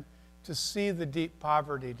expect them to see the deep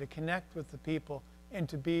poverty, to connect with the people, and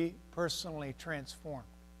to be personally transformed.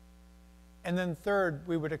 And then third,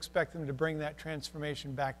 we would expect them to bring that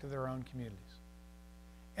transformation back to their own communities.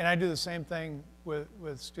 And I do the same thing with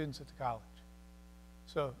students at the college.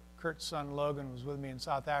 So Kurt's son Logan was with me in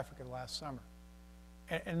South Africa last summer.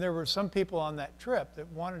 And there were some people on that trip that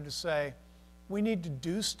wanted to say, we need to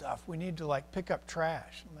do stuff. We need to like pick up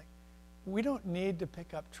trash. I'm like, we don't need to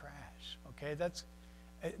pick up trash, okay? That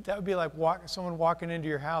would be like someone walking into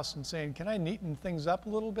your house and saying, can I neaten things up a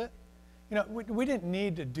little bit? You know, we didn't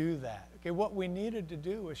need to do that. Okay, what we needed to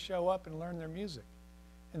do was show up and learn their music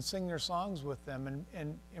and sing their songs with them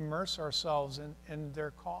and immerse ourselves in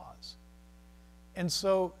their cause. And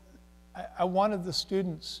so I wanted the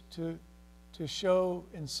students to show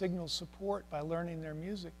and signal support by learning their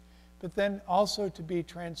music, but then also to be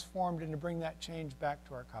transformed and to bring that change back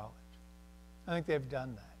to our college. I think they've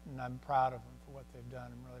done that, and I'm proud of them for what they've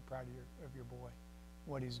done. I'm really proud of your boy,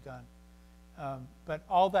 what he's done. But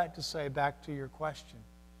all that to say, back to your question,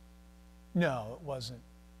 no, it wasn't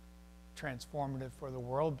transformative for the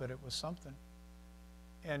world, but it was something.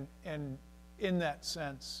 And in that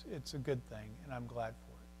sense, it's a good thing, and I'm glad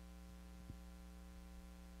for it.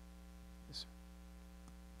 Yes,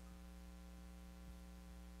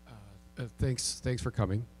 sir. Thanks for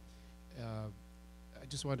coming. I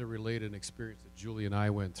just wanted to relate an experience that Julie and I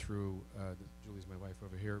went through. Julie's my wife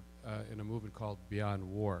over here, in a movement called Beyond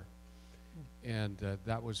War. And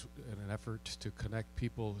that was an effort to connect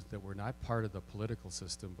people that were not part of the political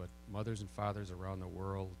system, but mothers and fathers around the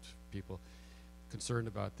world, people concerned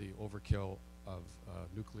about the overkill of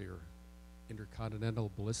nuclear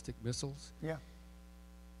intercontinental ballistic missiles. Yeah.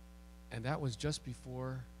 And that was just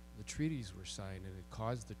before the treaties were signed, and it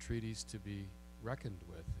caused the treaties to be reckoned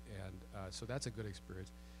with. And so that's a good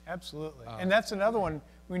experience. Absolutely. And that's another one,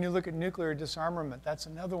 when you look at nuclear disarmament, that's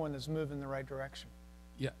another one that's moving in the right direction.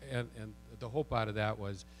 Yeah, and the hope out of that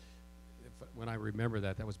was, when I remember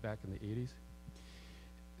that was back in the 80s.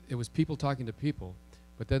 It was people talking to people,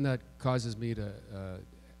 but then that causes me to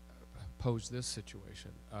pose this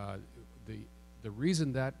situation. The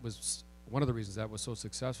reason that was, one of the reasons that was so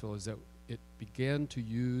successful is that it began to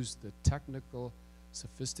use the technical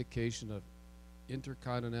sophistication of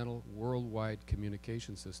intercontinental worldwide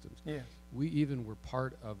communication systems. Yeah. We even were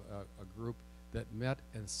part of a group that met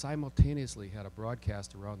and simultaneously had a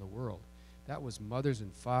broadcast around the world. That was mothers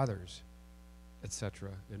and fathers,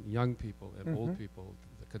 etc., and young people and old people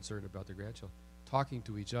concerned about their grandchildren, talking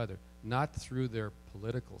to each other, not through their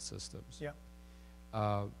political systems.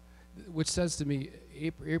 Yeah. Which says to me,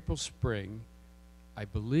 April Spring, I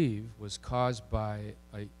believe, was caused by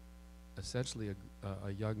essentially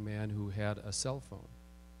a young man who had a cell phone.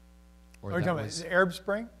 Are you talking about the Arab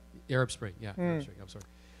Spring? Arab Spring, yeah, Arab Spring, I'm sorry.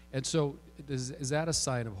 And so is that a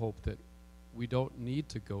sign of hope that we don't need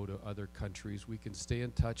to go to other countries? We can stay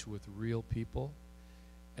in touch with real people?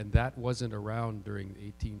 And that wasn't around during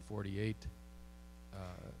 1848.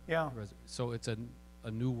 Yeah. So it's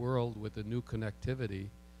a new world with a new connectivity,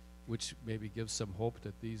 which maybe gives some hope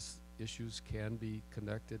that these issues can be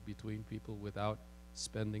connected between people without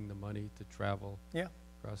spending the money to travel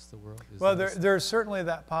across the world. Well, there's certainly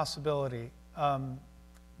that possibility.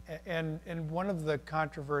 And one of the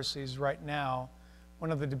controversies right now,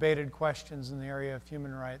 one of the debated questions in the area of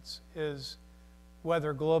human rights is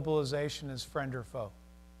whether globalization is friend or foe.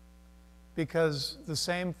 Because the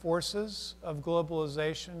same forces of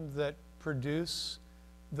globalization that produce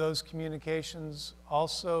those communications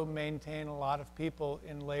also maintain a lot of people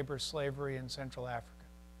in labor slavery in Central Africa.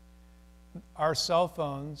 Our cell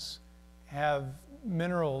phones have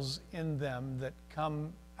minerals in them that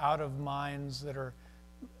come out of mines that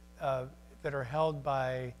are held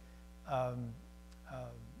by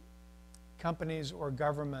companies or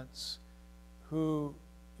governments who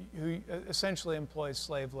essentially employ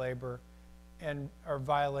slave labor and are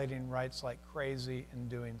violating rights like crazy in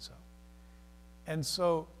doing so. And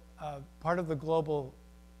so part of the global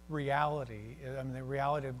reality, I mean, the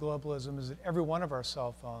reality of globalism is that every one of our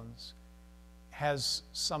cell phones has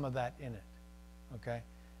some of that in it, okay?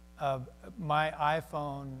 My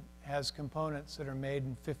iPhone has components that are made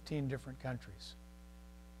in 15 different countries.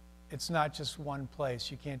 It's not just one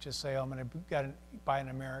place. You can't just say, oh, I'm going to buy an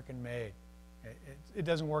American made. It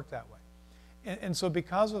doesn't work that way. And so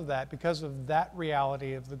because of that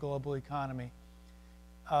reality of the global economy,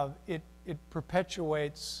 it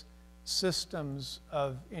perpetuates systems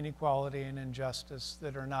of inequality and injustice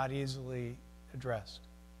that are not easily addressed.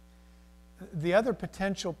 The other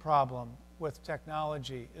potential problem with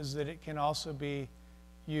technology is that it can also be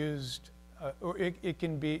used, or it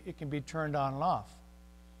can be turned on and off.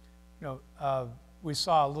 You know, we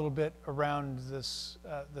saw a little bit around this,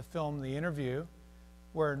 the film The Interview,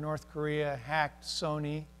 where North Korea hacked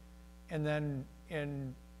Sony, and then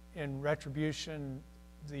in retribution,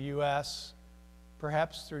 the US,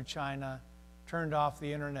 perhaps through China, turned off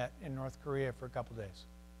the internet in North Korea for a couple days.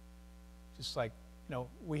 Just like, you know,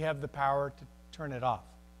 we have the power to turn it off.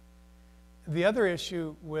 The other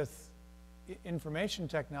issue with information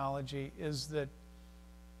technology is that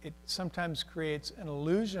it sometimes creates an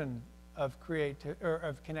illusion of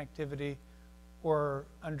connectivity or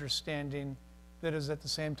understanding that is at the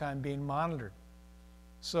same time being monitored.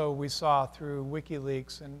 So we saw through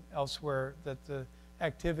WikiLeaks and elsewhere that the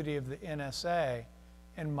activity of the NSA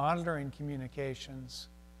and monitoring communications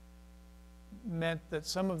meant that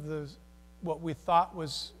some of the, what we thought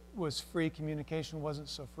was free communication wasn't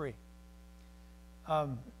so free.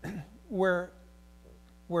 Where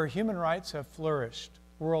human rights have flourished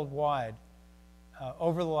worldwide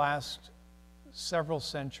over the last several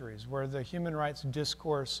centuries, where the human rights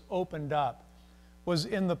discourse opened up, was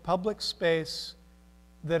in the public space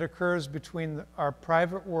that occurs between our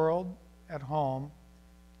private world at home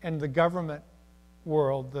and the government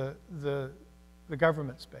world, the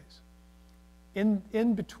government space.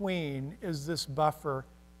 In between is this buffer,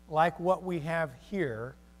 like what we have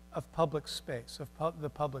here, of public space, of the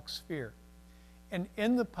public sphere. And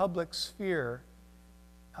in the public sphere,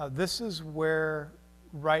 this is where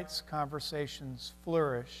rights conversations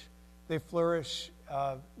flourish. They flourish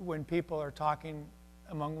when people are talking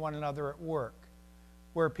among one another at work,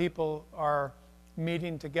 where people are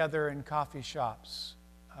meeting together in coffee shops,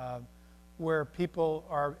 where people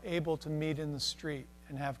are able to meet in the street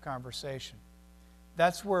and have conversation.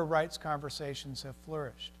 That's where rights conversations have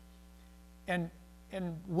flourished. And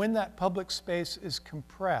when that public space is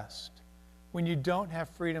compressed, when you don't have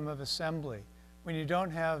freedom of assembly, when you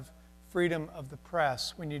don't have freedom of the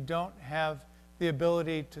press, when you don't have the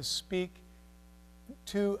ability to speak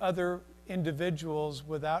to other individuals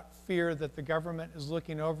without fear that the government is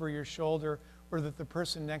looking over your shoulder or that the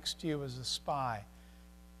person next to you is a spy,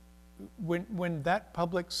 when that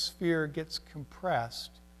public sphere gets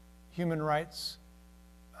compressed, human rights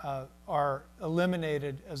are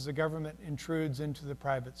eliminated as the government intrudes into the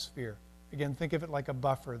private sphere. Again, think of it like a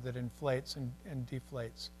buffer that inflates and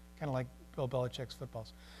deflates, kind of like Bill Belichick's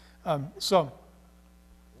footballs. So,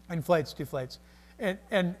 inflates, deflates.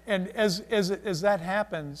 And as that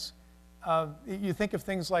happens, you think of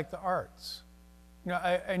things like the arts. You know,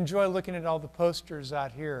 I enjoy looking at all the posters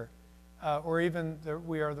out here, or even the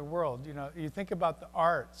We Are the World. You know, you think about the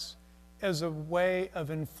arts as a way of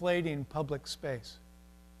inflating public space.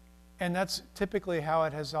 And that's typically how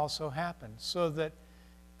it has also happened. So that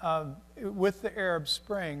with the Arab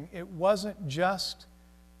Spring, it wasn't just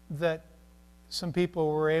that some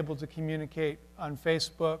people were able to communicate on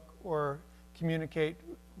Facebook or communicate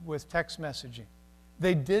with text messaging.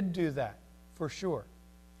 They did do that, for sure.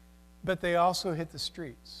 But they also hit the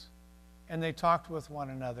streets, and they talked with one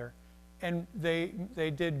another, and they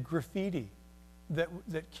did graffiti that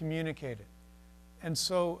communicated. And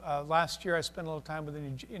so last year I spent a little time with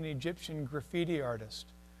an Egyptian graffiti artist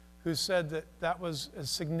who said that that was a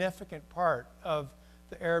significant part of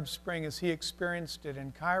the Arab Spring as he experienced it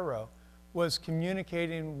in Cairo, was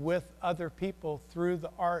communicating with other people through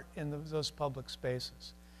the art in those public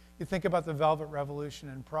spaces. You think about the Velvet Revolution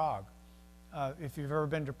in Prague. If you've ever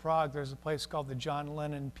been to Prague, there's a place called the John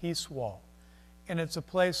Lennon Peace Wall. And it's a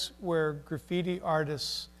place where graffiti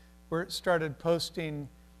artists started posting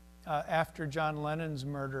after John Lennon's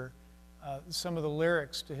murder some of the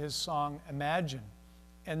lyrics to his song Imagine.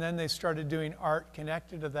 And then they started doing art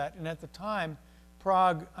connected to that. And at the time,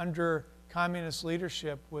 Prague, under communist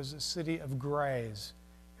leadership, was a city of grays.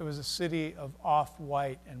 It was a city of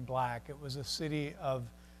off-white and black. It was a city of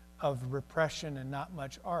repression and not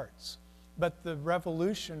much arts. But the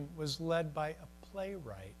revolution was led by a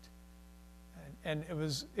playwright. And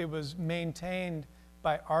it was maintained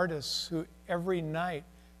by artists who every night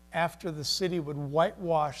after the city would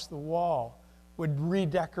whitewash the wall, would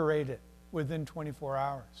redecorate it within 24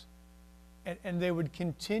 hours. And they would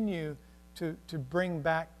continue to bring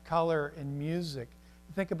back color and music.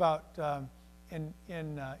 Think about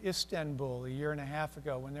in Istanbul a year and a half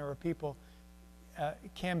ago when there were people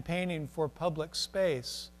campaigning for public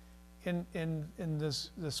space in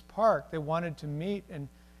this park. They wanted to meet, and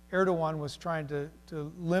Erdogan was trying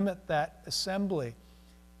to limit that assembly.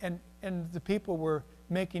 and the people were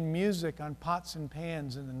making music on pots and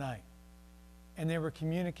pans in the night. And they were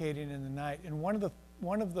communicating in the night. And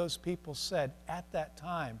one of those people said, at that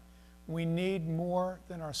time, we need more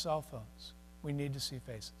than our cell phones. We need to see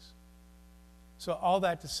faces. So all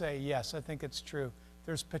that to say, yes, I think it's true.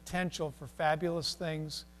 There's potential for fabulous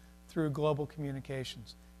things through global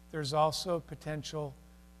communications. There's also potential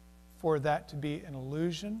for that to be an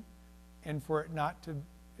illusion and for it not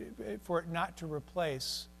to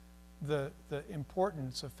replace the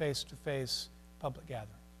importance of face-to-face public gathering.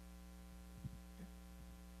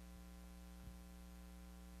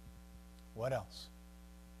 What else?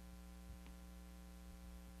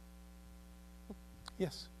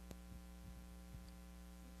 Yes.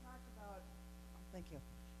 Thank you.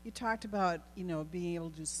 You talked about, being able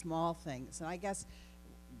to do small things. And I guess,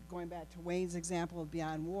 going back to Wayne's example of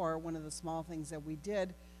Beyond War, one of the small things that we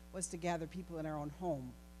did was to gather people in our own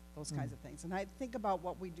home, those kinds of things. And I think about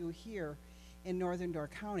what we do here in Northern Door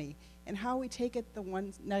County and how we take it the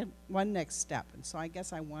one next step. And so I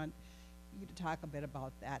guess I want you to talk a bit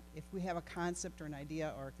about that. If we have a concept or an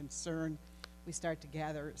idea or a concern, we start to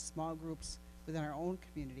gather small groups within our own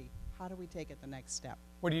community. How do we take it the next step?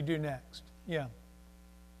 What do you do next? Yeah.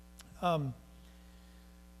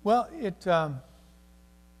 Well, it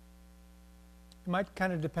might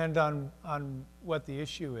kind of depend on what the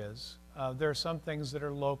issue is. There are some things that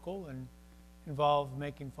are local and involve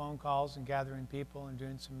making phone calls and gathering people and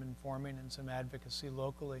doing some informing and some advocacy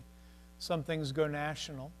locally. Some things go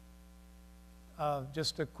national.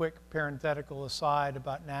 Just a quick parenthetical aside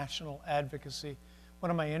about national advocacy. One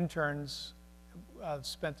of my interns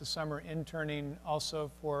spent the summer interning also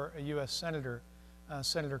for a U.S. Senator,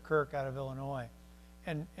 Senator Kirk out of Illinois.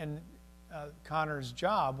 And Connor's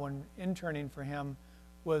job when interning for him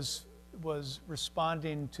was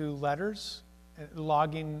responding to letters,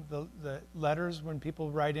 logging the letters when people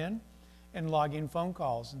write in, and logging phone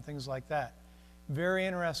calls and things like that. Very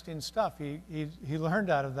interesting stuff he learned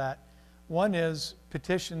out of that. One is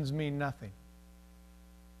petitions mean nothing.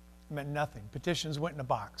 It meant nothing. Petitions went in a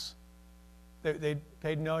box. They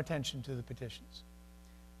paid no attention to the petitions.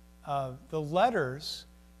 The letters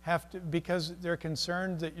have to, because they're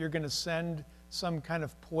concerned that you're going to send some kind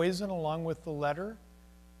of poison along with the letter,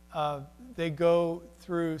 they go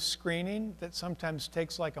through screening that sometimes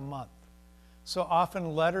takes like a month. So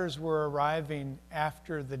often letters were arriving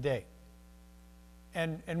after the date.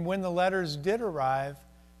 And when the letters did arrive,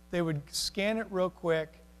 they would scan it real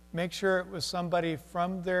quick, make sure it was somebody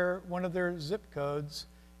from one of their zip codes,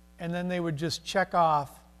 and then they would just check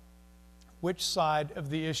off which side of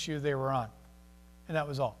the issue they were on. And that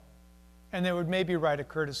was all. And they would maybe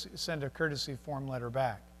send a courtesy form letter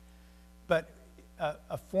back. But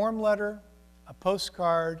a form letter, a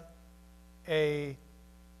postcard, a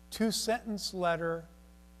 2-sentence letter,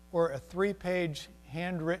 or a 3-page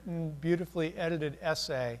handwritten, beautifully edited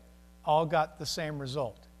essay all got the same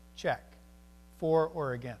result. Check, for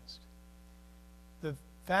or against. The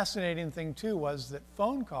fascinating thing too was that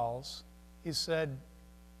phone calls, he said,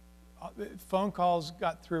 phone calls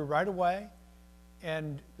got through right away,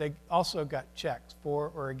 and they also got checked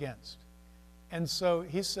for or against. And so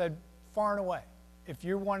he said, far and away, if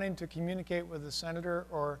you're wanting to communicate with a senator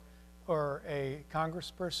or a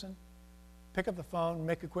congressperson, pick up the phone,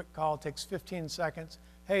 make a quick call, it takes 15 seconds.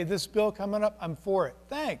 Hey, this bill coming up, I'm for it.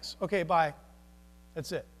 Thanks. Okay, bye.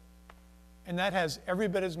 That's it. And that has every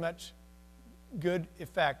bit as much good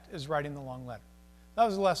effect as writing the long letter. That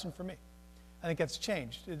was a lesson for me. I think that's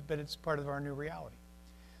changed, but it's part of our new reality.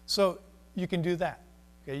 So you can do that.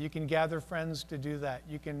 Okay? You can gather friends to do that.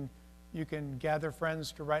 You can gather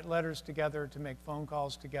friends to write letters together, to make phone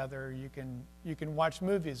calls together. You can watch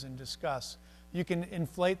movies and discuss. You can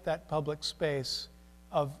inflate that public space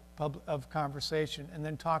of conversation and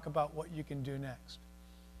then talk about what you can do next.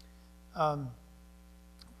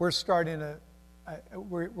 We're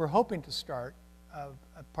hoping to start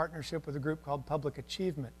a partnership with a group called Public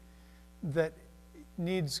Achievement that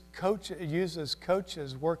uses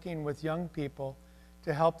coaches working with young people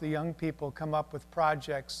to help the young people come up with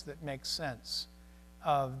projects that make sense,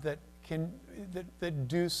 that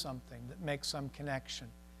do something, that make some connection.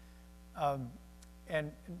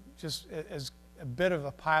 And just as a bit of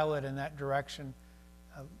a pilot in that direction,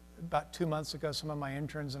 about 2 months ago, some of my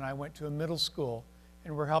interns and I went to a middle school,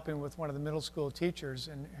 and we're helping with one of the middle school teachers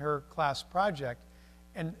in her class project.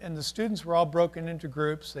 And the students were all broken into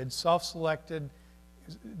groups. They'd self-selected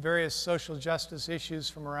various social justice issues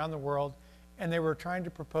from around the world, and they were trying to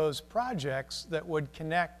propose projects that would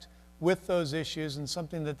connect with those issues and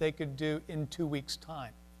something that they could do in 2 weeks'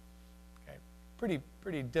 time. Okay.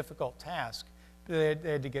 Pretty difficult task. They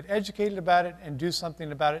had to get educated about it and do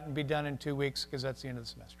something about it and be done in 2 weeks because that's the end of the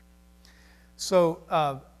semester.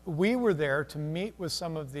 So we were there to meet with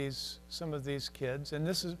some of these kids, and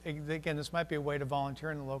this is, again, this might be a way to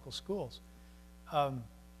volunteer in the local schools.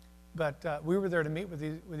 But we were there to meet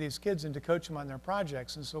with these kids and to coach them on their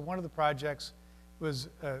projects. And so one of the projects was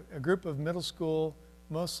a group of middle school,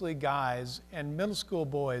 mostly guys, and middle school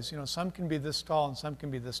boys. You know, some can be this tall and some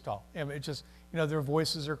can be this tall. And it just, you know, their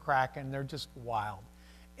voices are cracking. They're just wild.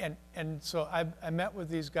 And so I met with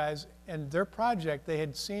these guys, and their project, they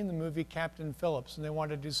had seen the movie Captain Phillips, and they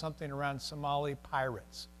wanted to do something around Somali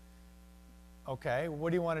pirates. Okay, what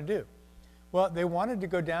do you want to do? Well, they wanted to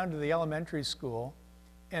go down to the elementary school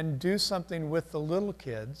and do something with the little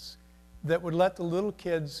kids that would let the little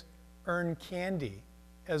kids earn candy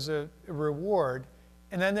as a reward,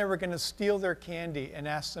 and then they were going to steal their candy and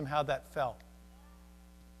ask them how that felt.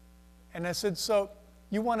 And I said, so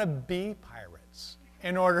you want to be pirates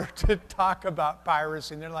in order to talk about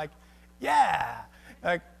piracy? And they're like, yeah.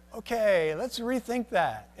 Like, okay, let's rethink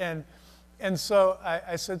that. And so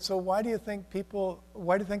I said, so why do you think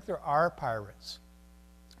there are pirates?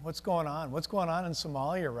 What's going on? What's going on in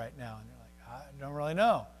Somalia right now? And they're like, I don't really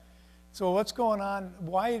know. So what's going on?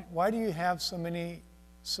 Why do you have so many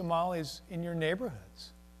Somalis in your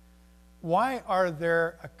neighborhoods? Why are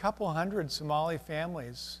there a couple hundred Somali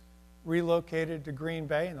families relocated to Green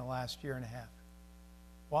Bay in the last year and a half?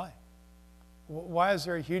 Why? Why is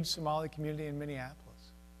there a huge Somali community in Minneapolis?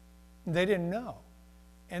 They didn't know.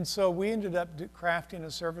 And so we ended up crafting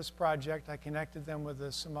a service project. I connected them with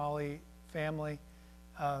a Somali family,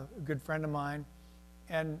 a good friend of mine,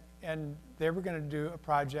 and they were going to do a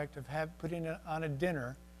project of putting on a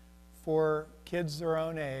dinner for kids their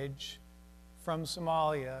own age from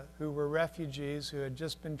Somalia who were refugees who had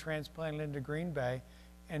just been transplanted into Green Bay,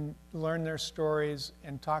 and learn their stories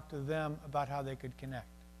and talk to them about how they could connect.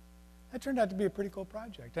 That turned out to be a pretty cool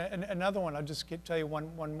project. And another one, I'll just tell you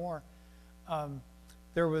one more.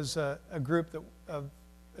 There was a group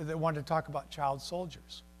that wanted to talk about child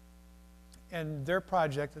soldiers. And their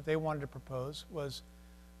project that they wanted to propose was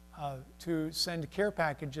to send care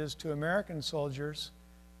packages to American soldiers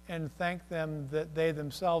and thank them that they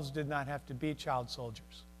themselves did not have to be child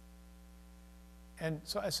soldiers. And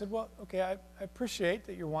so I said, well, okay, I appreciate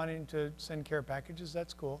that you're wanting to send care packages.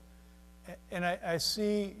 That's cool. And I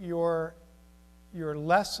see your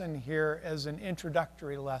lesson here as an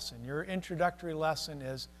introductory lesson. Your introductory lesson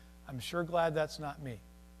is, I'm sure glad that's not me,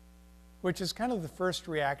 which is kind of the first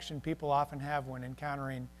reaction people often have when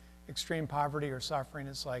encountering extreme poverty or suffering.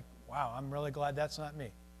 It's like, wow, I'm really glad that's not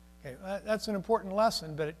me. Okay, that's an important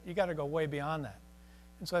lesson, but you got to go way beyond that.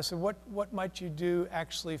 And so I said, what might you do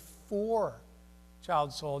actually for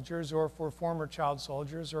child soldiers, or for former child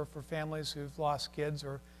soldiers, or for families who've lost kids,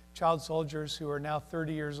 or child soldiers who are now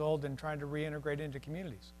 30 years old and trying to reintegrate into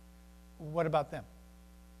communities? What about them?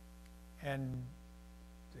 And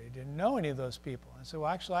they didn't know any of those people. I said,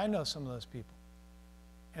 well, actually, I know some of those people.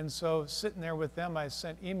 And so sitting there with them, I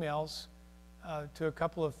sent emails to a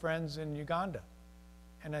couple of friends in Uganda.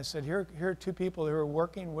 And I said, here are two people who are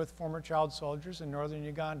working with former child soldiers in northern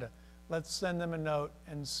Uganda. Let's send them a note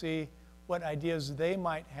and see what ideas they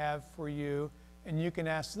might have for you, and you can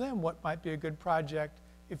ask them what might be a good project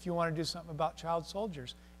if you want to do something about child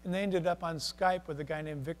soldiers. And they ended up on Skype with a guy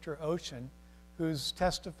named Victor Ocean, who's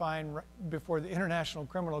testifying before the International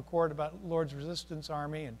Criminal Court about Lord's Resistance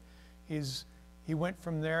Army, and he went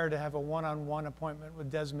from there to have a one-on-one appointment with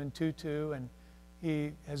Desmond Tutu, and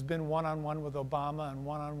he has been one-on-one with Obama and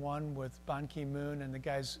one-on-one with Ban Ki-moon, and the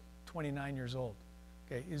guy's 29 years old.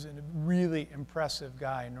 Okay, he's a really impressive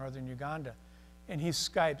guy in northern Uganda. And he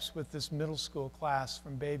Skypes with this middle school class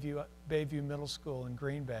from Bayview Middle School in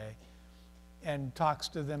Green Bay and talks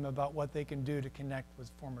to them about what they can do to connect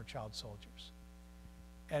with former child soldiers.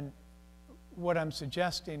 And what I'm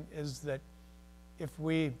suggesting is that if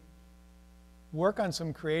we work on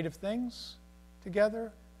some creative things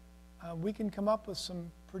together, we can come up with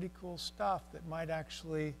some pretty cool stuff that might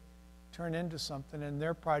actually turn into something. And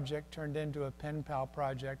their project turned into a pen pal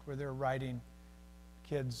project where they're writing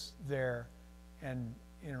kids there and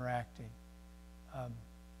interacting. I'll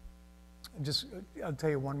tell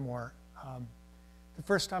you one more. The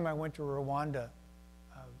first time I went to Rwanda,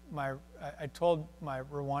 I told my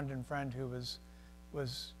Rwandan friend who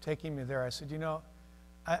was taking me there, I said, you know,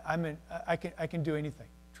 I can do anything,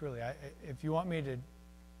 truly. If you want me to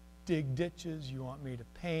dig ditches, you want me to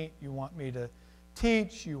paint, you want me to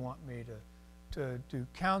teach, you want me to do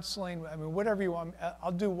counseling, I mean, whatever you want,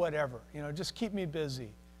 I'll do whatever. You know, just keep me busy.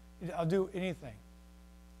 I'll do anything.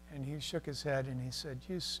 And he shook his head and he said,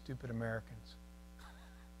 you stupid Americans.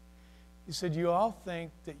 He said, you all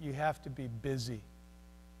think that you have to be busy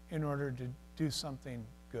in order to do something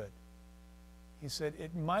good. He said,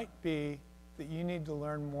 it might be that you need to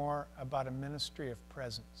learn more about a ministry of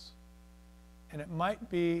presence. And it might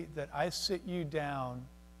be that I sit you down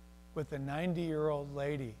with a 90-year-old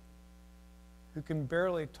lady who can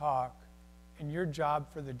barely talk, and your job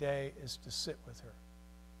for the day is to sit with her.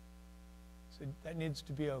 He said, that needs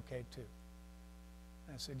to be okay too.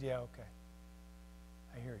 And I said, yeah, okay.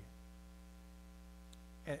 I hear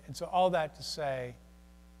you. And so all that to say,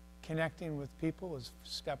 connecting with people is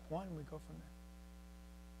step one, and we go from there.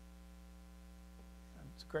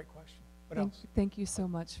 It's a great question. What else? Thank you so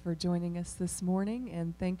much for joining us this morning,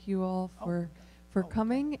 and thank you all for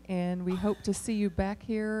coming, and we hope to see you back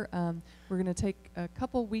here. We're going to take a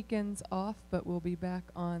couple weekends off, but we'll be back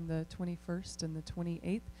on the 21st and the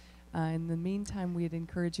 28th. In the meantime, we'd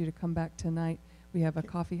encourage you to come back tonight. We have a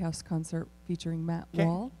coffee house concert featuring Matt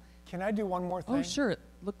Wall. Can I do one more thing? Oh, sure. It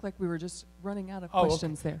looked like we were just running out of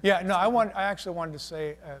questions there. Yeah, no, I actually wanted to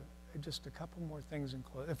say just a couple more things in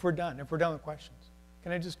close. If we're done with questions.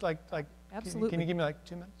 Can I just Absolutely. Can you give me like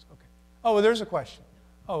 2 minutes? Okay. Oh, well, there's a question.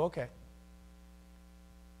 Oh, okay.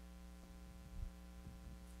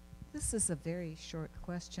 This is a very short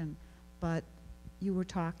question, but you were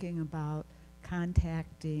talking about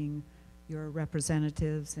contacting your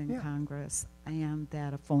representatives in Congress, and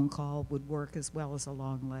that a phone call would work as well as a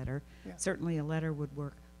long letter. Yeah. Certainly a letter would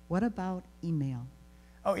work. What about email?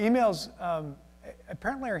 Oh, emails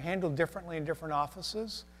apparently are handled differently in different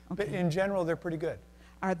offices, but in general, they're pretty good.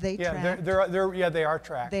 Are they tracked? They are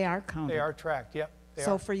tracked. They are counted. They are tracked, yep.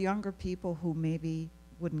 So for younger people who maybe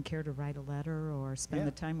wouldn't care to write a letter or spend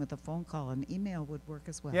the time with a phone call, an email would work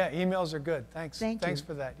as well. Yeah, emails are good. Thanks. Thank Thanks you.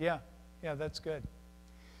 for that. Yeah, that's good.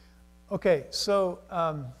 Okay, so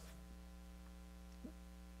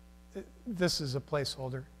this is a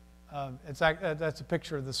placeholder. That's a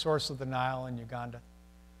picture of the source of the Nile in Uganda.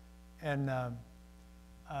 And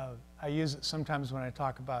I use it sometimes when I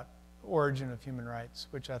talk about origin of human rights,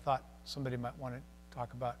 which I thought somebody might want to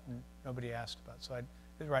talk about and nobody asked about. So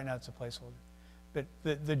right now it's a placeholder. But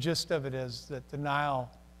the gist of it is that the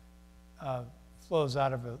Nile flows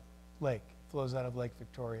out of a lake, flows out of Lake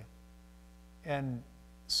Victoria. And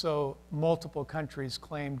so multiple countries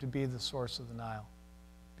claim to be the source of the Nile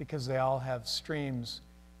because they all have streams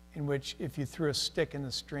in which if you threw a stick in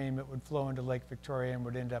the stream, it would flow into Lake Victoria and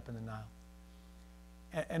would end up in the Nile.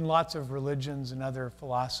 And lots of religions and other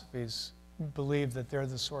philosophies believe that they're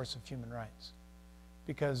the source of human rights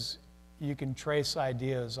because you can trace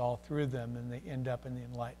ideas all through them, and they end up in the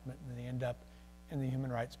Enlightenment, and they end up in the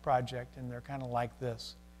Human Rights Project, and they're kind of like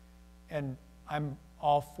this. And I'm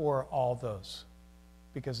all for all those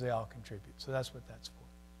because they all contribute. So that's what that's for.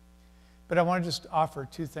 But I want to just offer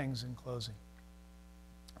two things in closing.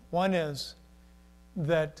 One is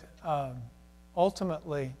that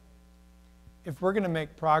ultimately, if we're going to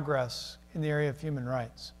make progress in the area of human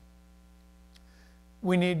rights,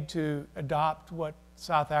 we need to adopt what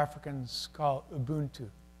South Africans call Ubuntu,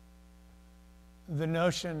 the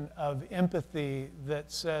notion of empathy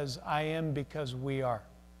that says, I am because we are.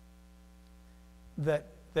 That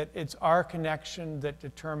it's our connection that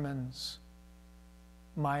determines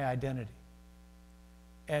my identity.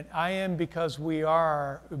 And I am because we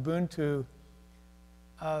are, Ubuntu,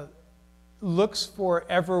 looks for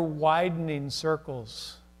ever widening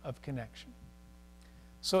circles of connection.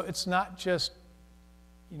 So it's not just,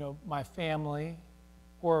 my family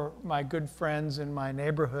or my good friends in my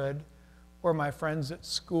neighborhood or my friends at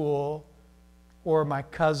school or my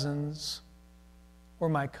cousins or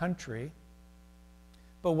my country.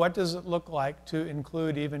 But what does it look like to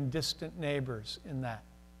include even distant neighbors in that?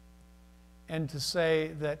 And to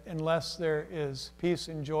say that unless there is peace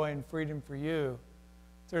and joy and freedom for you,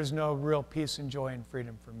 there's no real peace and joy and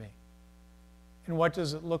freedom for me. And what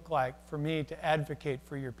does it look like for me to advocate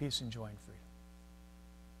for your peace and joy and freedom?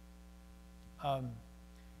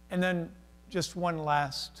 And then just one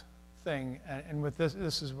last thing, and with this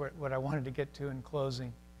is what I wanted to get to in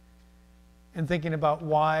closing, and thinking about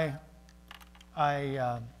why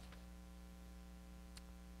I'm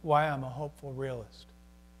a hopeful realist.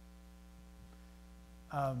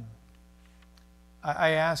 I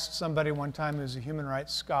asked somebody one time who's a human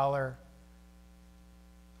rights scholar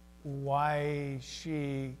why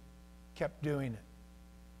she kept doing it.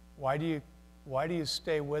 Why do you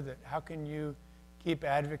stay with it? How can you keep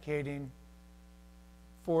advocating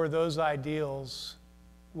for those ideals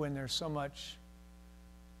when there's so much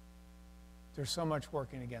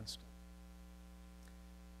working against them?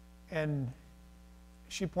 And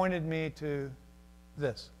she pointed me to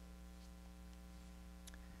this.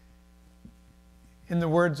 In the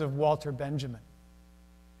words of Walter Benjamin,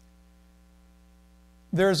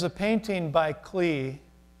 there's a painting by Klee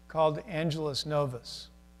called Angelus Novus,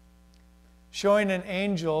 showing an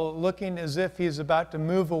angel looking as if he's about to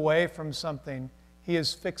move away from something he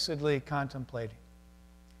is fixedly contemplating.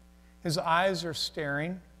 His eyes are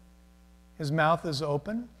staring, his mouth is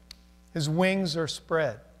open, his wings are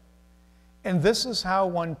spread. And this is how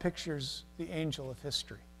one pictures the angel of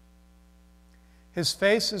history. His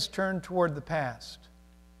face is turned toward the past.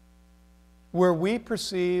 Where we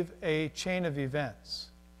perceive a chain of events,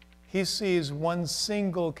 he sees one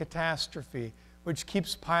single catastrophe which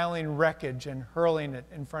keeps piling wreckage and hurling it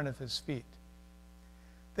in front of his feet.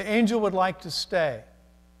 The angel would like to stay,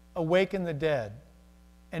 awaken the dead,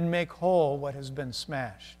 and make whole what has been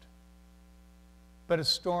smashed. But a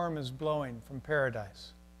storm is blowing from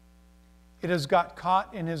paradise. It has got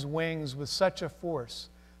caught in his wings with such a force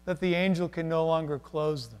that the angel can no longer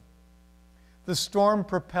close them. The storm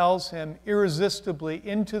propels him irresistibly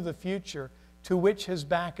into the future to which his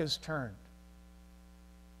back is turned,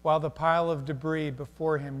 while the pile of debris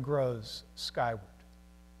before him grows skyward.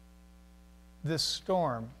 This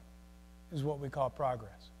storm is what we call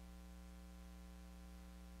progress.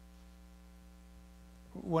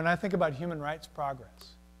 When I think about human rights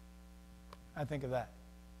progress, I think of that.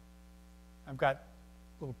 I've got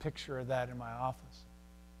a little picture of that in my office.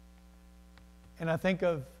 And I think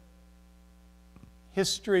of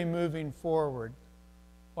history moving forward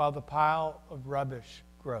while the pile of rubbish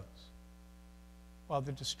grows, while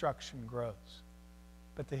the destruction grows.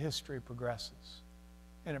 But the history progresses.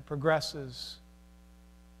 And it progresses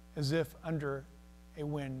as if under a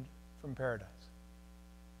wind from paradise.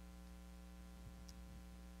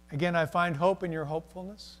 Again, I find hope in your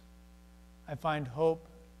hopefulness. I find hope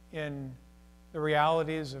in the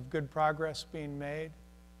realities of good progress being made.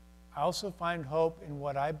 I also find hope in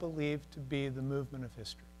what I believe to be the movement of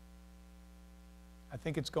history. I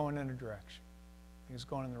think it's going in a direction. I think it's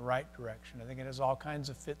going in the right direction. I think it has all kinds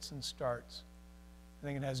of fits and starts. I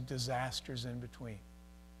think it has disasters in between.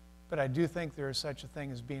 But I do think there is such a thing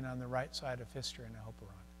as being on the right side of history, and I hope we're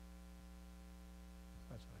on it.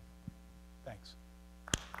 That's what I think. Thanks.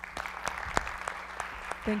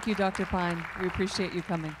 Thank you, Dr. Pyne. We appreciate you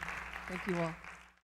coming. Thank you all.